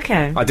 Oh,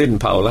 okay. I didn't,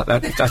 Paula.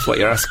 That's what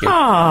you're asking.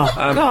 Oh,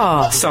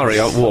 God. Sorry,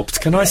 I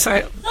warped. Can I say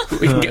it?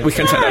 We can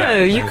take that out.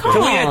 No, you can't.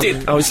 Can we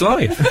edit? Oh, it's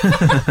live.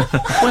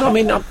 Well, I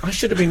mean, I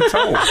should have been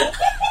told.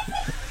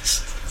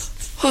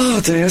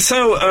 Oh dear.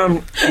 So,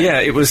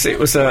 it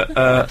was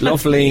a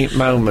lovely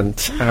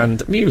moment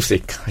and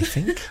music, I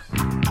think.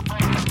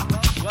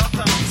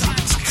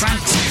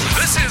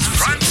 This is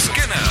Frank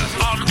Skinner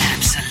on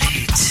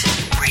Absolute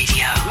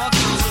Radio.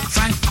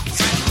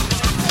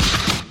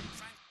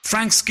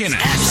 Frank Skinner.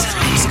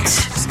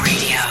 Absolute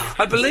Radio.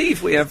 I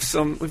believe we've had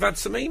some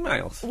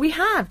emails. We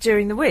have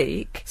during the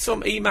week.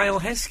 Some email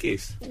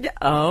heskies.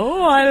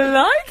 Oh, I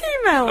like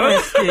email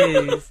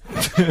rescues.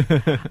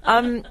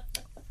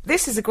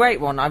 This is a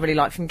great one I really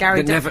like from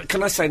Gary.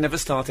 Can I say never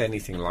start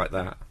anything like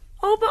that?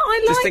 Oh, but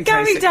I like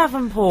Gary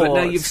Davenport. But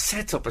now you've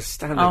set up a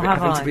standard of it have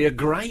having I? to be a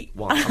great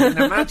one. I mean,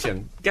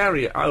 imagine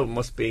Gary. Oh,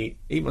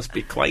 he must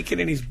be quaking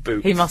in his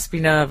boots. He must be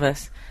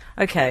nervous.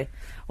 Okay.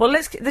 Well,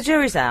 the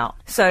jury's out.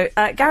 So,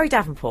 Gary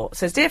Davenport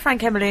says, Dear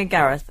Frank, Emily and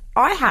Gareth,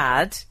 I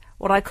had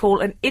what I call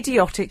an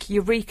idiotic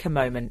eureka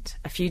moment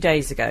a few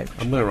days ago.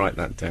 I'm going to write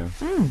that down.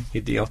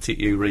 Idiotic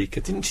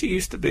eureka. Didn't she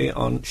used to be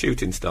on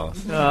Shooting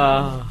Stars?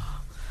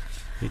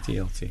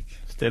 Idiotic.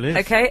 Still is.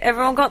 Okay,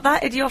 everyone got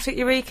that? Idiotic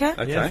eureka?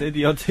 Okay. Yes,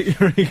 idiotic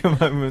eureka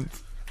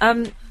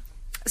moment.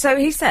 So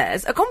he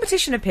says, a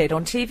competition appeared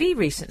on TV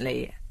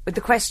recently with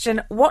the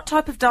question, what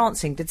type of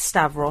dancing did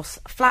Stavros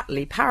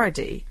Flatley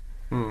parody?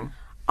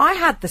 I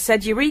had the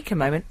said eureka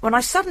moment when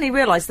I suddenly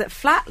realised that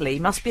Flatley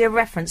must be a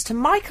reference to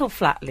Michael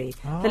Flatley,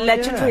 the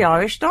legendary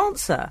Irish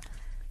dancer.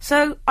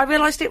 So I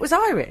realised it was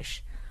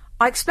Irish.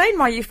 I explained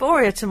my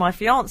euphoria to my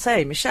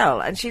fiancée,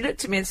 Michelle, and she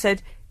looked at me and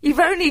said, you've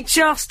only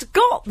just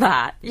got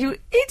that, you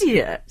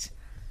idiot.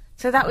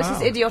 So that was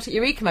his idiotic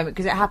eureka moment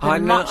because it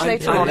happened much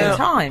later on in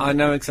time. I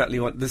know exactly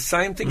what. The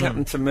same thing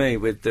happened to me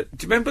with do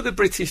you remember the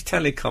British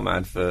Telecom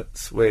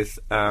adverts with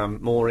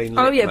Maureen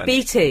Lipman? Oh, yeah,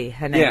 BT,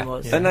 her name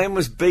was. Her name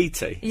was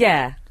BT.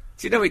 Yeah.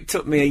 Do you know it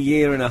took me a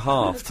year and a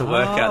half to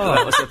work out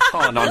that was a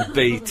pun on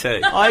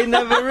BT? I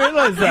never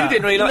realised that. You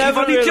didn't realise. You've Never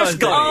only just realised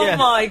got that. it. Oh,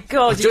 my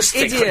God, you Just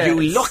think, idiots.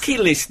 you lucky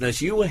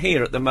listeners, you were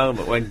here at the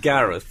moment when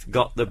Gareth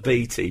got the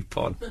BT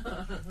pun.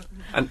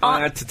 And I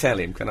had to tell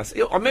him, can I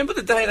say? I remember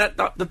the day that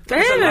there was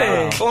a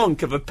Really?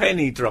 clunk of a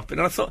penny dropping,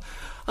 and I thought,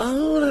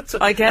 oh, that's...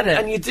 I get it.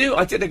 And you do.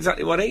 I did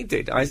exactly what he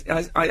did.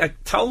 I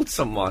told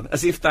someone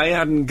as if they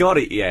hadn't got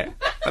it yet,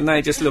 and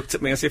they just looked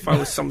at me as if I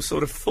was some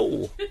sort of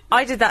fool.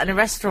 I did that in a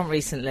restaurant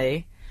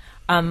recently.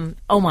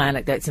 All my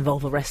anecdotes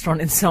involve a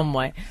restaurant in some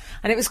way.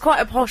 And it was quite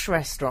a posh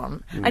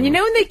restaurant. And you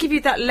know when they give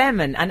you that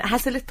lemon and it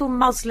has a little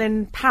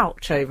muslin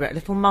pouch over it, a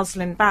little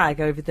muslin bag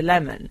over the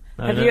lemon?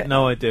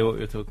 No idea what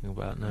you're talking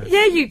about, no.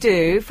 Yeah, you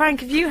do.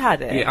 Frank, have you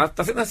had it? Yeah,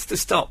 I think that's to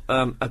stop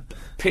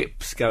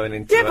pips going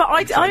into Yeah, but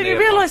I only nearby.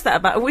 realised that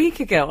about a week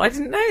ago. I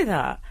didn't know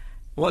that.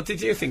 What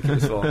did you think it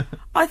was for?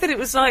 I thought it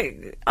was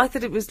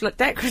like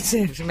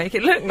decorative to make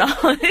it look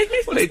nice.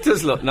 Well, it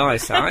does look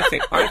nice. I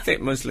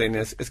think muslin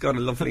has got a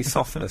lovely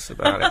softness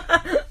about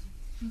it.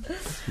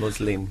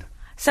 Muslin.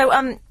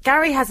 So,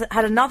 Gary has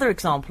had another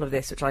example of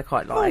this, which I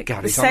quite like.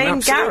 Gary's the on an same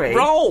absolute Gary.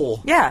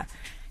 roll. Yeah.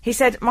 He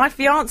said, my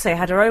fiancée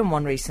had her own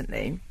one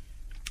recently.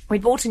 We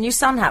bought a new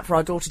sun hat for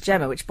our daughter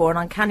Gemma, which bore an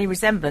uncanny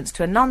resemblance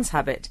to a nun's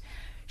habit.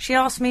 She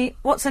asked me,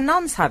 what's a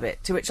nun's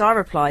habit? To which I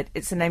replied,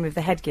 it's the name of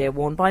the headgear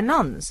worn by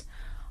nuns.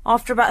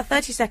 After about a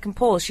 30-second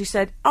pause, she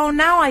said, oh,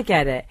 now I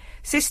get it.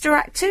 Sister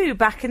Act 2,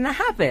 back in the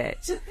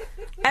habit.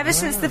 Ever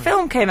since the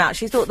film came out,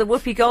 she thought that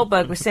Whoopi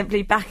Goldberg was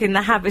simply back in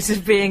the habit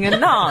of being a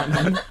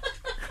nun.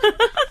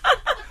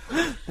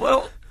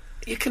 Well,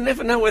 you can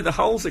never know where the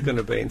holes are going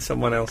to be in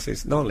someone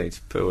else's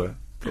knowledge, poor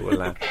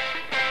lad.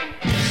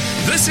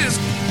 This is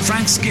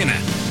Frank Skinner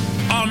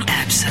on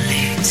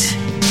Absolute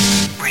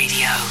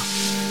Radio.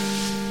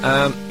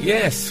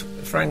 Yes,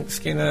 Frank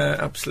Skinner,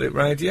 Absolute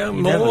Radio.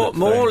 You never look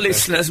More very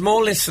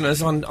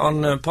listeners on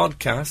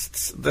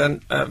podcasts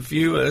than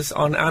viewers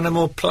on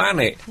Animal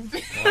Planet.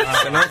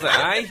 That's another,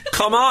 eh?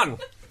 Come on,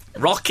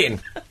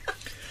 rocking.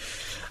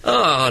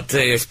 Oh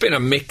dear, it's been a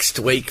mixed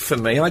week for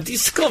me. I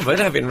discovered,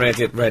 having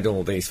read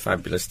all these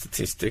fabulous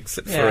statistics,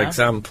 that, for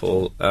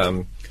example,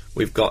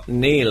 we've got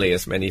nearly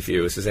as many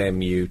viewers as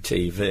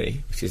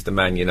MUTV, which is the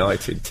Man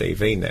United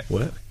TV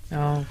network.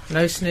 Oh,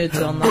 no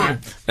snoods on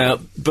that.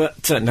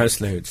 But no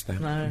snoods,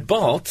 no.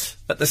 But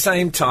at the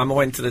same time, I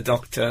went to the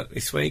doctor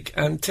this week,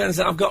 and turns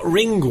out I've got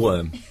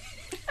ringworm.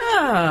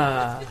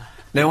 Now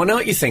I know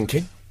what you're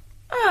thinking,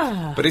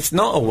 but it's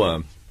not a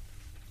worm.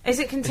 Is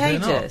it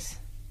contagious?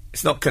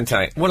 It's not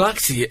contagious. Well,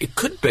 actually, it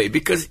could be,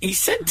 because he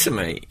said to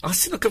me, I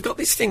said, look, I've got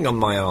this thing on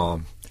my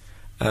arm.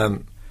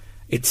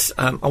 It's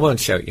I won't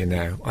show it you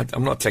now.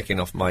 I'm not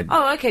taking off my...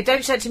 Oh, OK,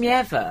 don't show it to me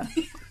ever.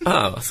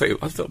 I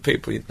thought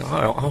people...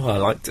 I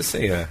like to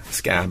see a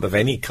scab of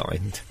any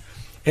kind.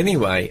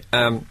 Anyway,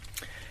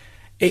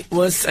 it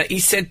was... he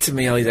said to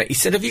me, he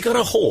said, have you got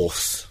a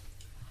horse?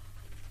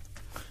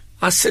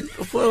 I said,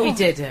 well... He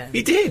didn't.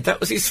 He did. That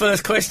was his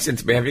first question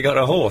to me. Have you got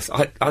a horse?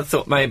 I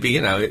thought maybe,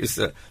 you know, it was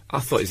I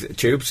thought, is it a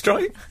tube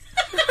strike?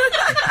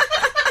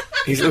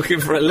 He's looking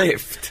for a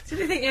lift. Did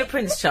you think you were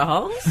Prince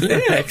Charles?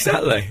 Yeah,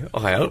 exactly.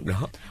 Oh, I hope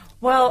not.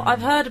 Well,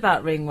 I've heard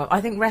about ringworm.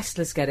 I think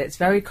wrestlers get it. It's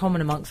very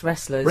common amongst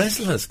wrestlers.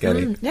 Wrestlers get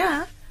it?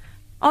 Yeah.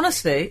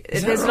 Honestly,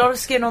 there's a lot of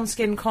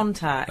skin-on-skin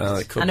contact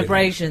and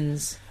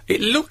abrasions.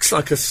 It looks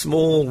like a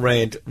small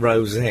red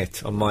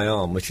rosette on my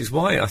arm, which is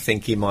why I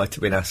think he might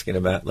have been asking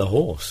about the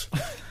horse.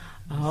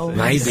 Oh,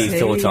 Maybe he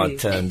thought I'd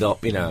turned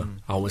up, you know,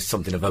 I was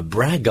something of a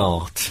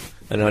braggart,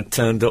 and I'd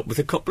turned up with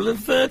a couple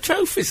of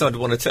trophies I'd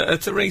won at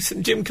a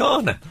recent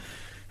gymkhana.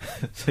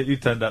 So you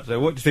turned up, so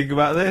what do you think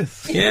about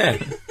this? Yeah.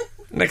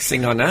 Next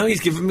thing I know, he's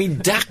giving me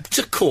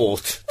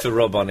Dactacort to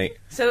rub on it.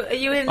 So are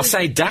you in... I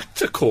say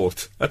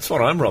Dactacort. That's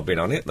what I'm rubbing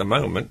on it at the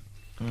moment.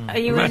 Are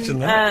you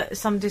in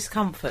some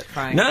discomfort,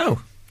 Frank?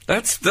 No.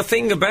 That's the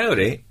thing about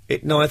it.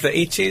 It neither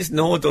itches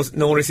nor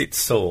is it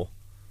sore.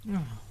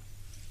 Oh.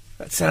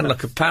 That sounds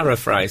like a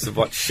paraphrase of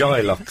what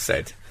Shylock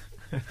said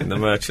in The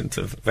Merchant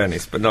of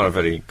Venice, but not a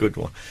very good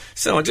one.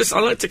 So I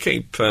like to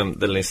keep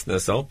the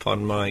listeners up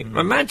on my...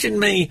 Imagine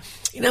me,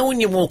 you know, when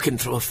you're walking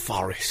through a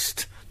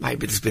forest,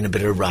 maybe there's been a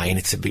bit of rain,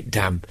 it's a bit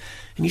damp,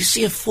 and you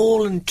see a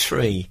fallen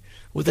tree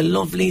with a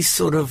lovely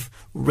sort of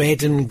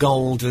red and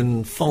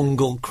golden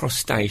fungal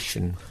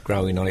crustacean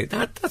growing on it.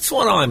 That's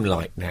what I'm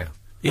like now.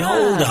 The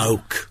old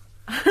oak.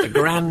 The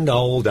grand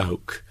old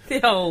oak.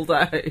 The old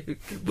oak.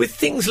 With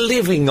things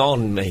living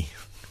on me.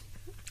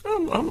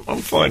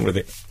 I'm fine with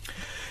it.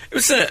 It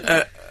was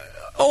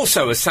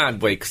also a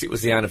sad week because it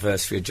was the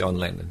anniversary of John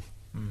Lennon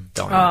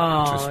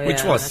dying,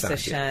 which was sad.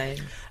 That's a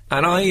shame.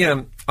 And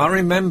I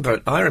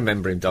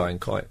remember him dying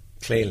quite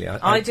clearly.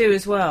 I do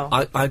as well.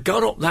 I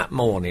got up that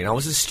morning. I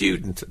was a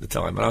student at the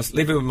time, and I was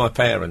living with my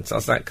parents. I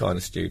was that kind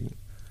of student.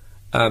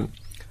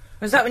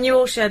 Was that when you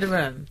all shared a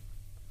room?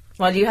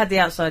 Well, you had the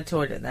outside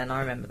toilet then,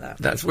 I remember that.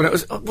 That's when it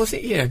was... Was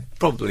it? Yeah,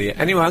 probably. Yeah.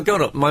 Anyway, I got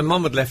up. My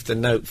mum had left a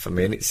note for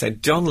me, and it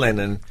said, John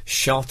Lennon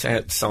shot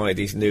outside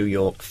his New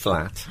York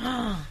flat.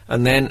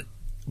 And then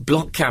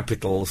block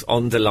capitals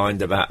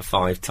underlined about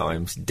 5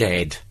 times,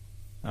 dead.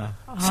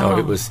 So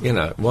it was, you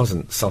know, it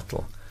wasn't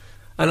subtle.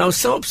 And I was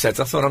so upset,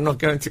 I thought, I'm not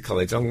going to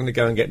college, I'm going to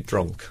go and get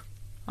drunk.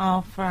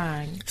 Oh,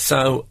 Frank.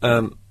 So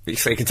you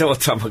can tell what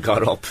time I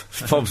got up.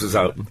 The pubs was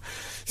open.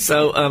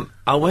 So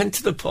I went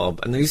to the pub,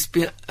 and there used to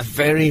be a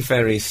very,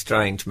 very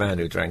strange man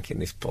who drank in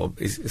this pub.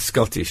 He's a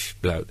Scottish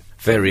bloke,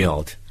 very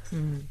odd,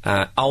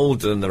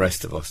 older than the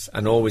rest of us,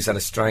 and always had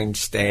a strange,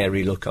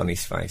 starey look on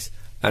his face.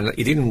 And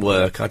it didn't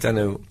work, I don't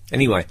know.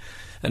 Anyway,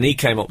 and he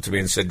came up to me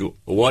and said,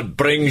 "What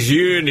brings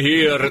you in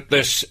here at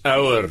this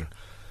hour?"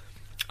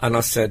 And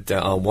I said,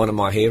 one of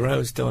my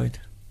heroes died.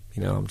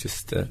 You know, I'm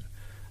just...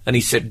 And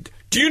he said,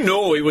 "Do you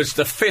know he was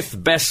the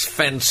 5th best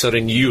fencer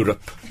in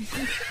Europe?"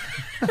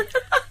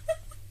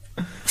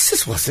 I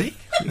says, "Was he?"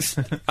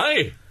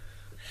 Aye.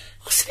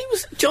 I said, "He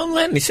was John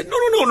Lennon." He said,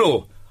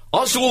 No.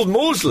 Oswald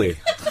Mosley."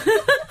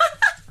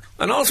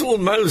 And Oswald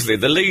Mosley,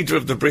 the leader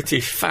of the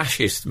British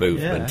fascist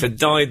movement, had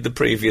died the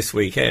previous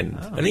weekend.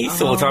 And he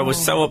thought I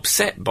was so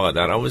upset by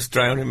that I was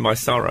drowning my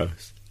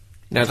sorrows.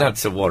 Now,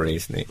 that's a worry,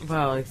 isn't it?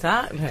 Well,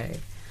 exactly.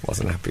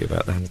 Wasn't happy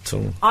about that at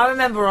all. I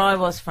remember I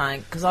was,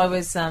 Frank, because I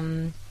was...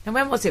 and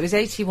when was it? It was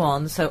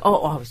 81, so...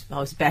 I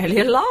was barely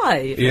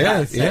alive.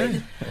 Yeah.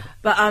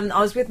 But I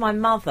was with my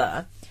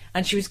mother,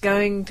 and we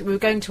were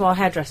going to our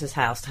hairdresser's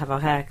house to have our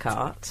hair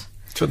cut.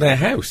 To their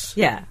house?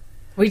 Yeah.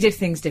 We did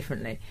things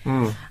differently.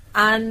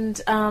 And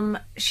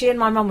she and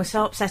my mum were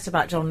so upset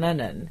about John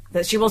Lennon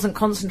that she wasn't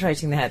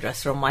concentrating the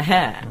hairdresser on my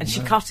hair, and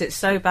she cut it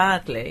so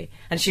badly,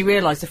 and she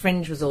realised the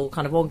fringe was all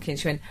kind of wonky, and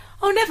she went,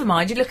 "Oh, never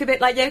mind, you look a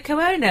bit like Yoko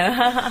Ono."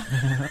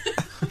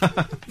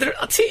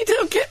 You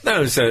don't get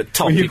those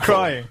topical... Were you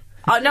crying?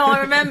 No,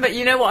 I remember,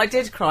 you know what, I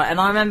did cry, and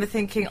I remember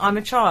thinking, I'm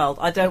a child,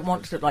 I don't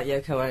want to look like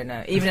Yoko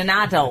Ono. Even an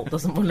adult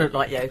doesn't want to look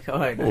like Yoko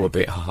Ono. Oh, a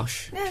bit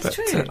harsh. Yeah, it's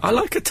true. I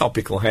like a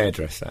topical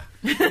hairdresser.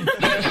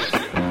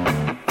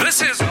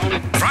 This is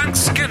Frank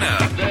Skinner.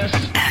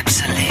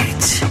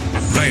 Absolute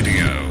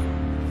Radio.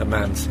 The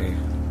man's here.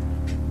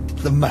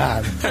 The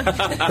man.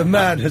 The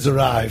man has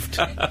arrived.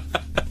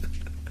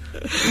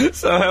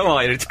 So how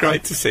are you? It's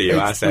great to see you,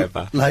 as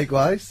ever.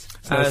 Likewise.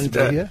 It's nice to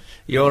be here.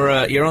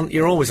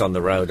 You're always on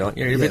the road, aren't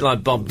you? You're a bit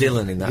like Bob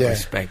Dylan in that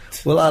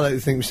respect. Well, I like to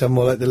think myself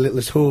more like the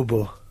littlest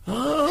hobo.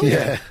 Oh,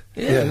 yeah.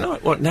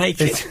 Like, what,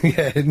 naked?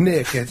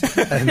 Naked,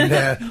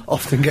 and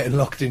often getting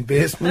locked in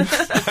basements.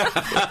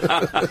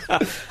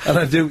 And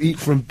I do eat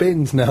from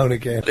bins now and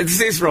again.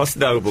 This is Ross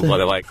Noble, by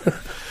the way.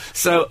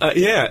 So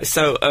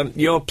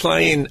you're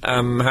playing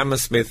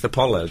Hammersmith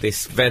Apollo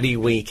this very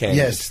weekend.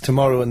 Yes,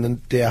 tomorrow and the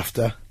day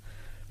after.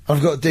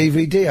 I've got a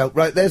DVD out.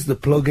 Right, there's the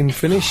plug-in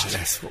finished.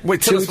 Tell us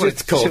what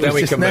it's called, then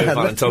we can move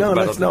on and talk about it.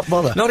 No, let's not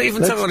bother. Not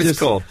even tell what it's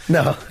called.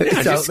 No, it's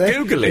out just there.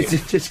 Google it.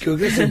 Just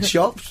Google it. It's in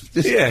shops.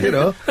 Just, you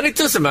know. And it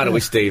doesn't matter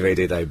which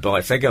DVD they buy.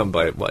 If they go and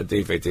buy a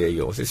DVD of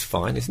yours, it's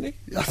fine, isn't it?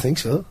 I think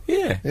so.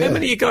 Yeah. How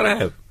many you got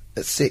out?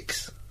 At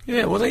 6.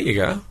 Yeah, well, there you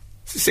go.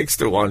 It's a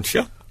 6-to-1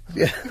 shot.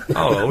 Yeah.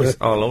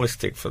 I'll always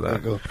stick for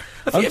that. Go.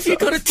 Have you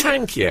got a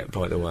tank yet,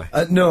 by the way?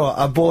 No,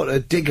 I bought a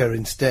digger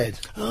instead.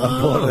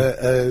 I bought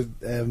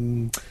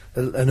an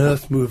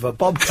earth mover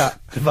bobcat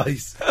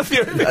device. Have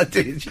you? I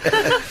did,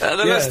 yeah.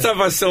 The last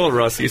time I saw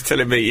Ross, he was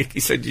telling me, he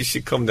said you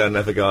should come down and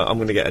have a go. I'm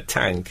going to get a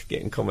tank,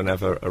 come and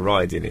have a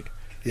ride in it.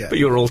 Yeah. But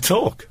you're all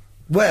talk.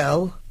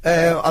 Well,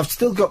 I've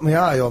still got my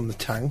eye on the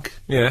tank.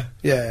 Yeah.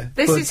 Yeah.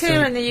 This but, is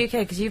here in the UK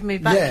because you've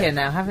moved back here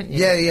now, haven't you?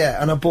 Yeah,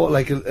 yeah. And I bought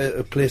like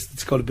a place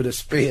that's got a bit of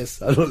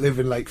space. I don't live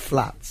in like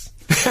flats.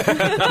 It's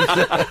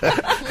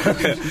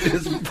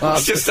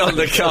just on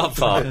the car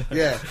park.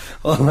 Yeah.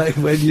 Or like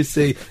when you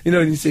see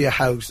a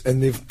house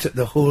and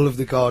the whole of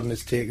the garden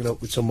is taken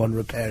up with someone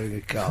repairing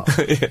a car.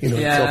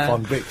 It's off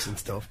on bricks and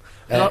stuff.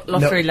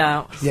 Lottery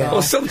louts. Yeah.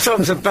 Or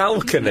sometimes a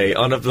balcony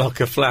on a block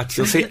of flats,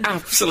 you'll see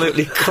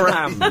absolutely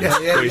crammed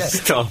with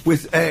stuff.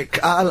 With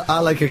I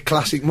like a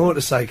classic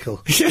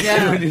motorcycle.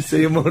 Yeah. When you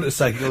see a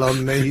motorcycle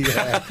on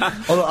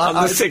the on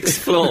the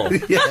sixth floor.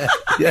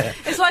 Yeah.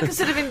 It's like a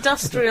sort of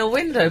industrial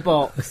window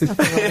box.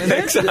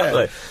 Exactly.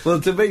 Yeah. Well,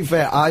 to be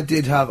fair, I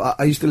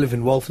used to live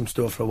in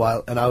Walthamstow for a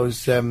while, and I was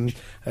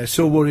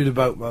so worried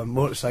about my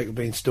motorcycle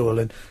being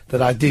stolen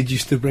that I did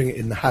used to bring it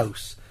in the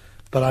house.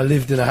 But I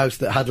lived in a house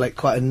that had like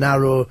quite a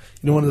narrow,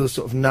 one of those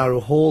sort of narrow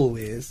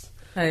hallways.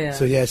 Oh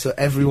yeah. So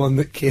everyone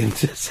that came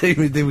to see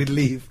me, they would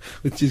leave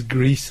with just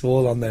grease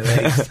all on their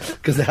legs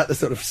because they had to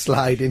sort of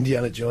slide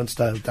Indiana Jones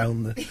style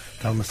down the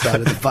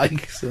side of the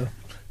bike. So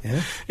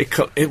yeah,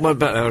 it went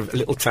back to a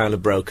little town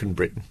of Broken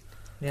Britain.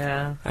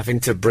 Yeah, having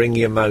to bring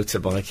your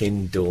motorbike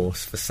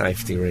indoors for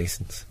safety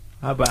reasons.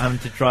 How about having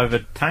to drive a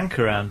tank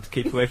around to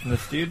keep away from the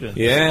students?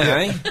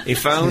 Yeah,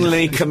 If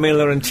only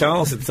Camilla and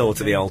Charles had thought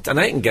of the old... And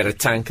they can get a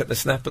tank at the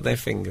snap of their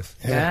fingers.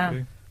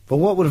 Yeah. But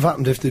what would have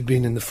happened if they'd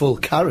been in the full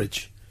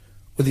carriage?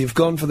 Would they have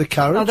gone for the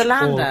carriage? Oh, the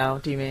Landau,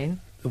 do you mean?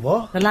 The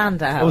what? The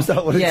Landau. Oh, is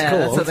that what it's called? Yeah,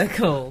 that's what they're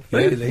called.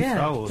 Really?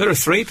 Yeah. There are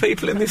 3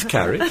 people in this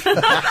carriage.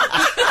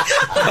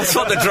 That's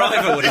what the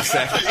driver would have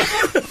said.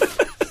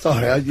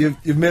 Sorry,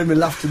 you've made me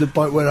laugh to the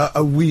point where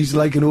I wheeze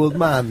like an old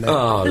man.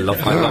 Oh,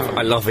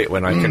 I love it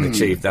when I can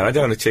achieve that. I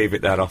don't achieve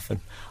it that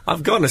often.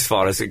 I've gone as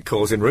far as it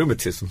causing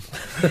rheumatism.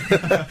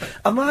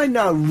 Am I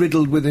now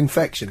riddled with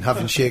infection,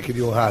 having shaken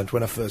your hand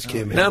when I first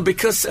came in? No,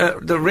 because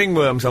the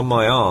ringworm's on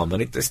my arm,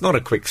 and it's not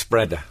a quick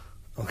spreader.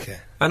 Okay.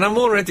 And I'm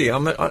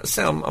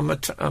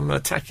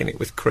attacking it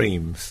with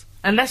creams.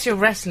 Unless you're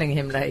wrestling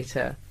him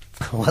later.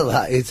 Well,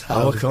 that is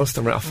how... Oh, of course,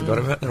 I forgot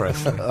about the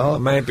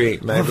wrestling. Maybe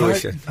we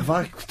should... Have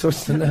I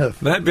touched the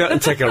nerve? Maybe I can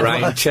take a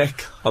rain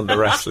check on the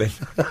wrestling.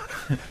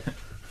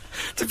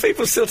 Do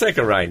people still take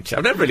a rain check?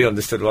 I've never really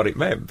understood what it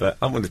meant, but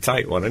I'm going to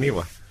take one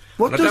anyway.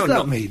 What does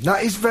that mean?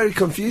 That is very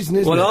confusing,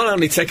 isn't it? Well, I'll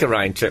only take a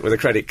rain check with a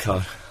credit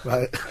card.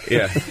 Right.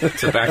 Yeah,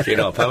 to back it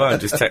up. I won't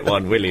just take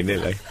one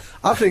willy-nilly.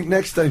 I think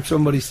next time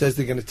somebody says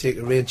they're going to take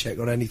a rain check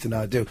on anything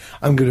I do,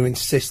 I'm going to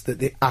insist that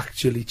they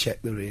actually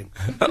check the rain.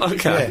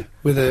 Okay. Yeah,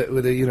 with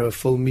a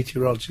full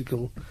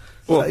meteorological...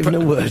 Well, even a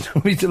word,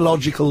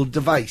 meteorological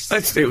device.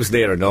 It was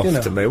near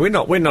enough to me. We're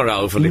not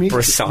overly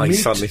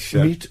precise on this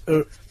show.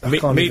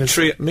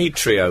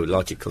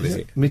 Meteorological, is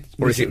it?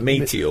 Or is it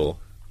meteor?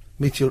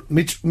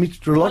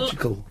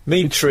 Meteorological.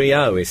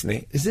 Meteo, isn't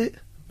it? Is it?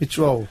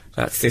 Meteorol.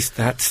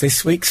 That's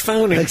this week's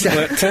phone.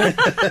 Exactly.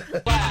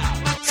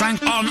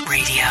 Frank on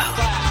Radio.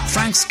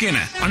 Frank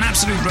Skinner on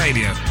Absolute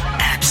Radio.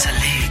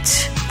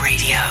 Absolute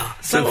Radio.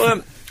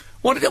 So,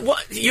 what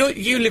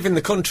you live in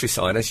the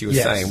countryside, as you were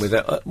saying. With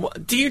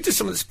do you do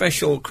something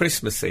special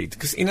Christmassy?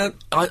 Because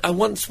I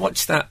once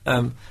watched that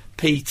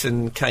Pete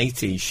and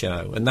Katie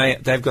show, and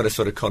they've got a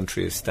sort of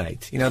country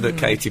estate. You know, the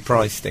Katie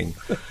Price thing.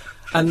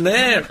 And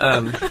they're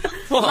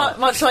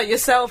much like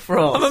yourself,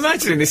 Ross. I'm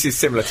imagining this is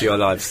similar to your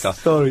lifestyle.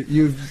 Sorry,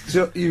 you've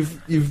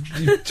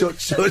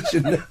touched such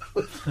a nerve.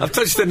 I've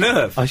touched the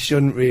nerve. I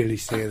shouldn't really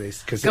say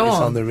this because it's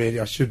on the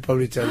radio. I should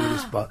probably tell you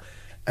this, but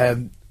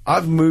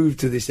I've moved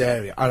to this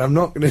area, and I'm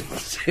not going to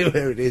say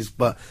where it is.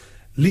 But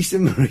Lisa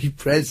Marie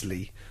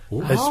Presley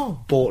has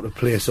bought a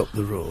place up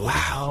the road.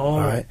 Wow! All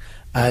right,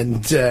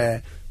 and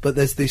but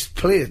there's this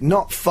place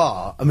not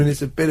far. I mean,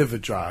 it's a bit of a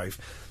drive.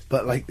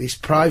 But like this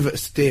private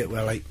estate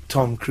where like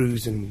Tom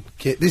Cruise and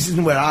Kate, this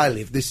isn't where I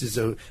live. This is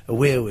a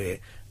way.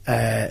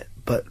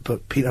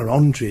 But Peter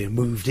Andre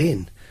moved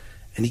in,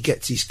 and he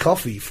gets his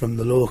coffee from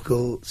the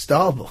local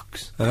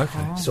Starbucks.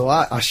 Okay. So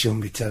I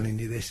shouldn't be telling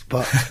you this,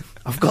 but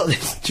I've got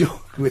this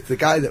joke with the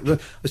guy that I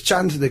was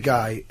chatting to the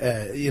guy,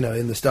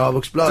 in the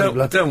Starbucks. Blah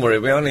blah. Don't worry,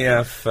 we only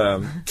have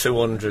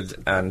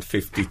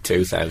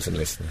 252,000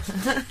 listeners.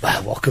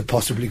 Well, what could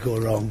possibly go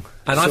wrong?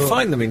 And I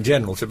find them in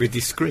general to be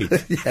discreet.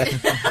 Yeah,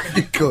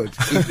 you could.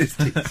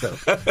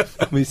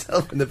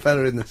 Myself and the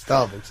fella in the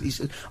Starbucks, he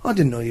said, I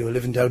didn't know you were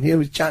living down here.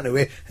 We were chatting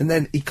away, and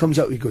then he comes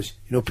out, he goes,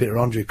 Peter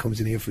Andre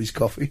comes in here for his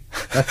coffee.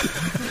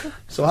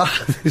 So I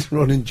had this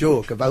running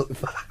joke about the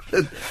fact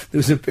that there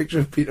was a picture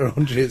of Peter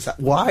Andre's.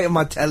 Why am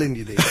I telling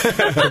you this?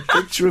 A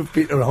picture of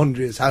Peter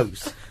Andre's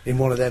house in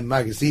one of them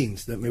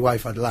magazines that my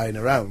wife had lying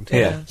around.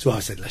 Yeah. So I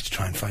said, let's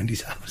try and find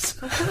his house.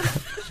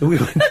 So we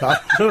went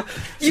out.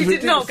 You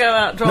did not go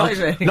out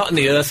driving. Not in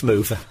the Earth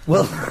Mover.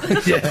 Well,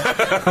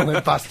 yeah. I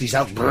went past his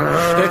house.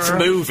 Let's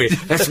move it.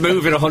 Let's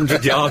move it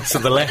 100 yards to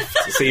the left.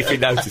 See if he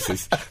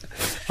notices.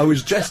 I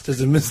was dressed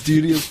as a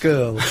mysterious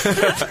girl.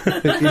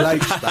 He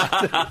likes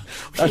that.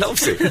 He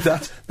loves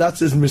it.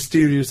 That's as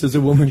mysterious as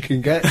a woman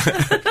can get.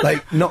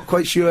 Like, not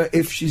quite sure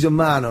if she's a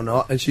man or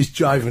not, and she's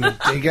driving a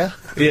digger.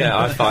 Yeah,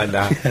 I find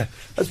that. Yeah,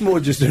 that's more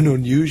just an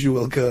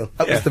unusual girl.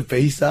 That was the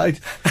B-side.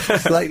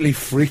 Slightly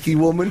freaky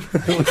woman.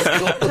 It was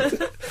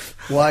called.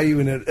 Why are you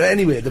in it?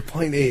 Anyway, the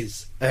point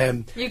is...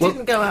 you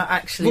didn't go out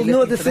actually. Well, no,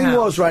 looking the for thing house.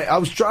 was, right, I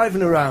was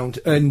driving around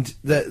and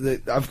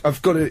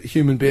I've got a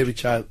human baby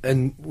child,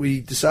 and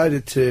we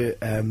decided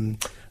to,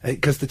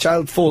 because the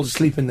child falls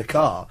asleep in the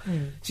car,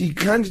 so you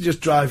kind of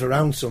just drive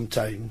around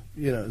sometime,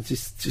 you know,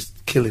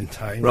 just killing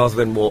time. Rather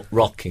than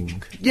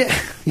rocking. Yeah,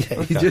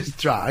 you just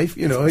drive,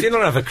 you know. Do you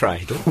not have a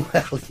cradle?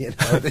 Well, you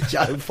know, the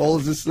child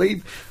falls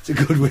asleep. It's a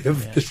good way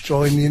of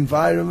destroying the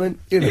environment,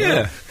 you know.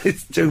 Yeah.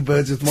 It's two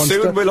birds with one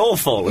stone. Soon we'll all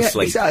fall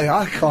asleep. Yeah,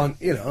 exactly.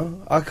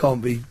 I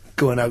can't be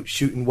going out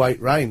shooting white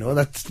rhino.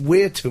 That's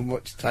way too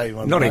much time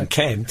on Not my... in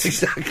Kent.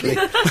 Exactly.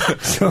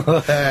 So,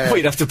 Well,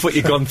 you'd have to put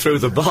your gun through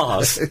the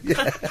bars.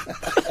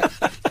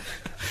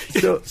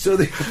 so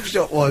the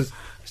upshot was,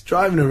 I was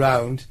driving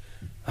around,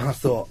 and I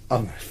thought,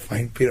 I'm going to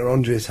find Peter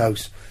Andre's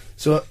house.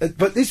 So,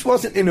 but this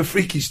wasn't in a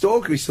freaky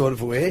stalkery sort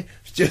of a way.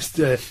 It's just,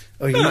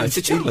 it's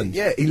a challenge.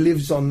 He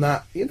lives on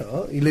that, he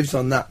lives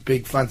on that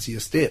big fancy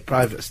estate,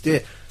 private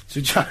estate.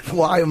 So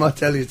why am I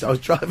telling you? I was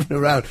driving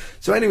around.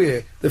 So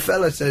anyway, the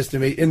fella says to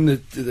me in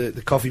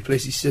the coffee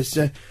place, he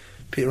says,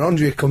 Peter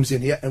Andre comes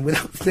in here, and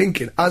without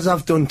thinking, as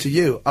I've done to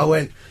you, I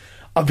went,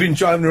 I've been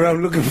driving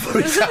around looking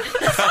for his house.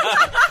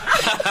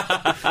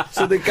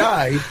 So the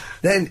guy,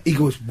 then he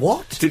goes,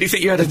 what? Did he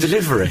think you had a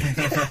delivery?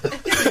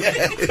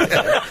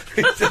 Yeah.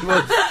 He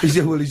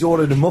said, well, he's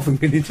ordered a muffin,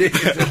 can you take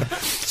it?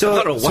 So,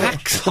 I've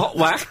got hot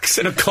wax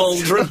and a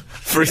cauldron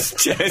for his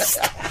chest.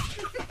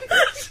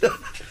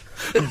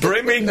 A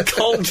brimming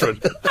cauldron.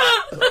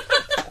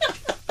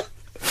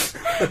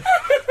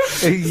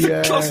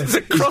 There's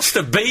a crust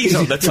of bees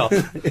on the top.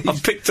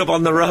 I've picked up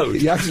on the road.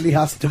 He actually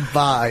has to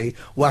buy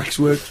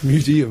waxworks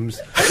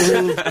museums.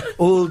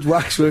 Old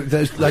waxwork.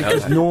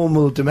 There's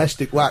normal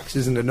domestic wax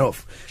isn't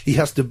enough. He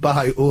has to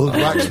buy old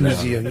wax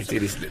museums.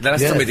 The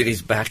last time he did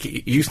his back,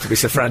 it used to be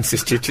Sir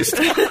Francis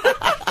Chichester.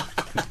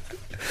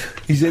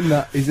 He's in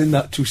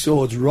that Two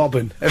Swords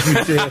Robin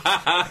every day.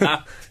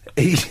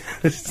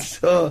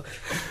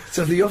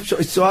 So the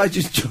upshot. So I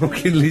just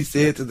jokingly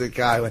say to the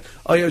guy,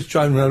 I was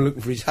driving around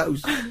looking for his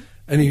house,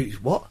 and he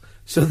goes, what?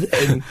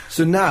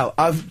 So now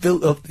I've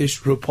built up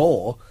this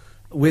rapport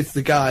with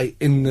the guy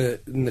in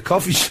the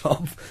coffee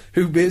shop,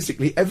 who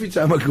basically every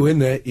time I go in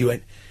there, he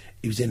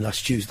was in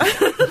last Tuesday.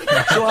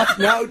 So I've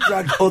now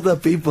dragged other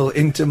people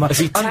into my... Has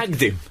he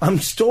tagged him? I'm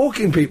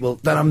stalking people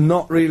that I'm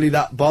not really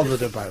that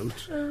bothered about,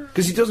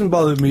 because he doesn't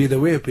bother me either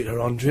way, Peter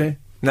Andre.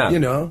 No. You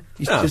know,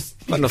 he's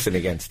but nothing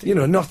against him. You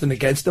know, nothing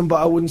against him,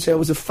 but I wouldn't say I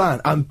was a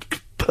fan. I'm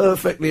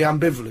perfectly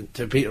ambivalent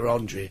to Peter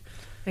Andre.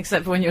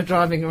 Except for when you're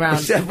driving around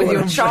Except with when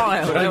your I'm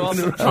child. Trying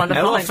to How find...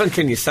 often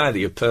can you say that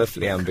you're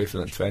perfectly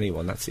ambivalent to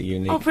anyone? That's a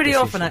unique pretty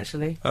decision. often,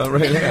 actually. Oh,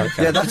 really? Okay.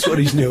 Yeah, that's what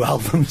his new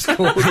album's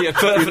called. You're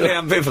perfectly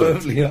ambivalent.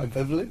 Perfectly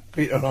ambivalent,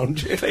 Peter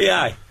Andre.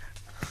 PA.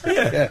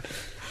 Yeah.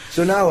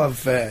 So now I've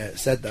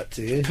said that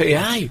to you.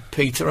 PA,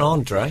 Peter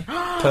Andre,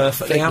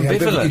 perfectly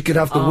ambivalent. You could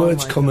have the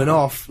words coming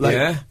off, like...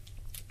 Yeah.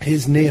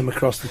 His name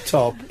across the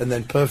top, and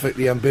then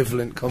perfectly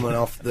ambivalent coming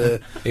off the...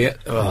 Yeah.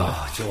 It's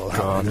all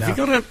God. happening Have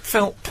you now. got a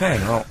felt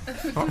pen?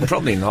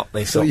 Probably not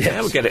this. So, Yeah,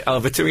 yes. we'll get it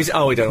over to his...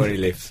 Oh, we don't know where he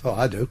lives. Oh,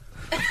 I do.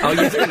 Oh,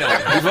 you do know?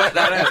 You've worked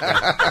that out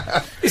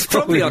now. It's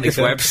probably on his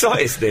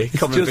website, isn't it?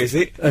 Come and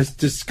visit. It's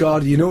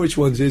discarded. You know which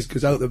ones is,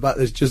 because out the back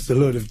there's just a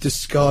load of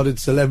discarded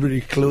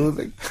celebrity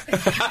clothing.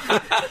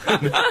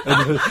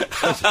 and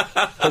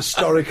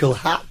historical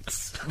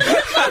hats.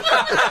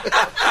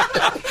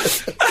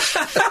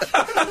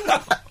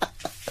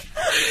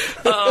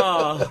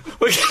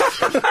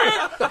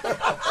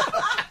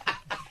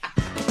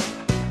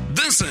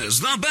 This is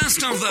the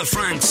best of the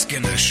Frank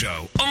Skinner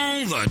Show.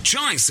 All the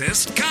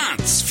choicest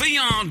cuts for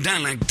your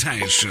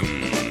delectation.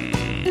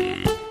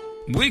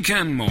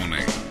 Weekend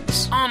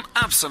mornings on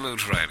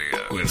Absolute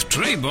Radio with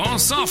Trebor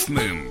Soft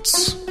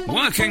Mints,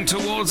 working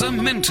towards a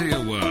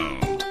mintier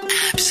world.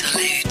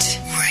 Absolute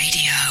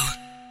Radio.